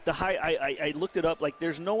 like I looked it up, like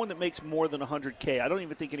there's no one that makes more than $100K. I don't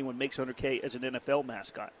even think anyone makes $100K as an NFL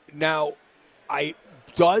mascot. Now,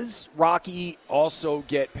 does Rocky also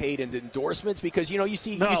get paid in endorsements? Because you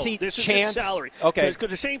see this Chance is his salary. Okay, because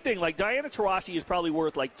the same thing. Like Diana Taurasi is probably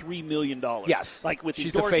worth like $3 million. Yes, like with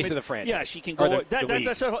she's the face of the franchise. Yeah, she can go.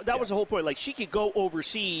 That was the whole point. Like she could go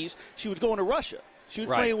overseas. She was going to Russia. She was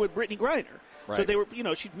playing with Brittany Griner. Right. So they were,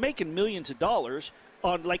 she's making millions of dollars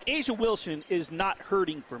on. Like Asia Wilson is not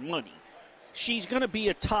hurting for money. She's going to be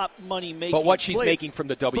a top money making. But what she's player. making from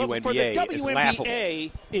the WNBA is laughable.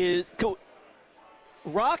 Is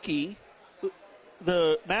Rocky,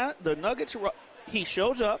 the Nuggets. He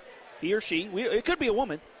shows up, he or she. It could be a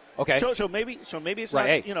woman. Okay. So maybe it's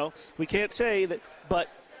right. not. We can't say that. But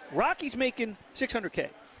Rocky's making $600K.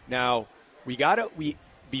 Now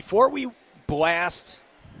before we blast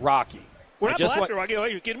Rocky. We're not blasting Rocky. Are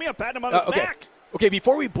you kidding me? I'm patting him on his back. Okay.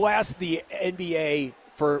 Before we blast the NBA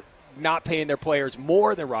for not paying their players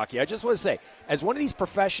more than Rocky, I just want to say, as one of these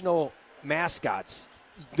professional mascots,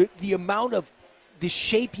 the amount of the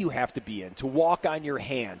shape you have to be in to walk on your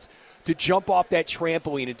hands, to jump off that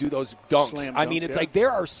trampoline and do those dunks. Slam I mean, dunks, it's yeah. like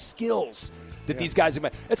there are skills that these guys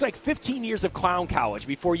have. It's like 15 years of clown college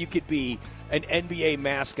before you could be an NBA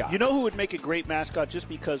mascot. You know who would make a great mascot just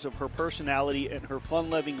because of her personality and her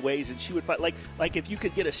fun-loving ways, and she would fight like if you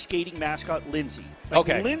could get a skating mascot, Lindsay.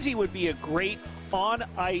 Okay. Lindsay would be a great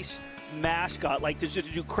on-ice mascot, like to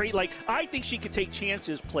do great. Like I think she could take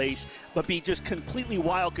chances, place, but be just completely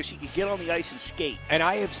wild because she could get on the ice and skate. And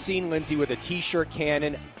I have seen Lindsay with a T-shirt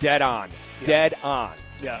cannon, dead on.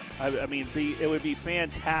 Yeah, I mean, it would be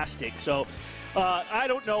fantastic. So. I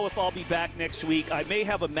don't know if I'll be back next week. I may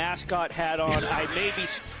have a mascot hat on. I may be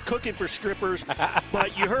cooking for strippers.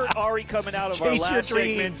 But you heard Ari coming out of our last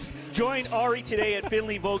segment. Join Ari today at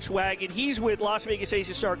Finley Volkswagen. He's with Las Vegas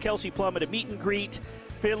Aces star Kelsey Plum at a meet and greet.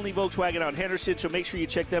 Finley Volkswagen on Henderson, so make sure you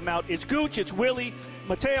check them out. It's Gooch, it's Willie,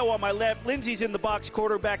 Mateo on my left. Lindsay's in the box,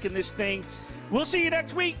 quarterback in this thing. We'll see you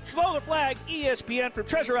next week. Throw the flag, ESPN from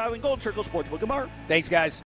Treasure Island, Gold Circle Sportsbook and Bar. Thanks, guys.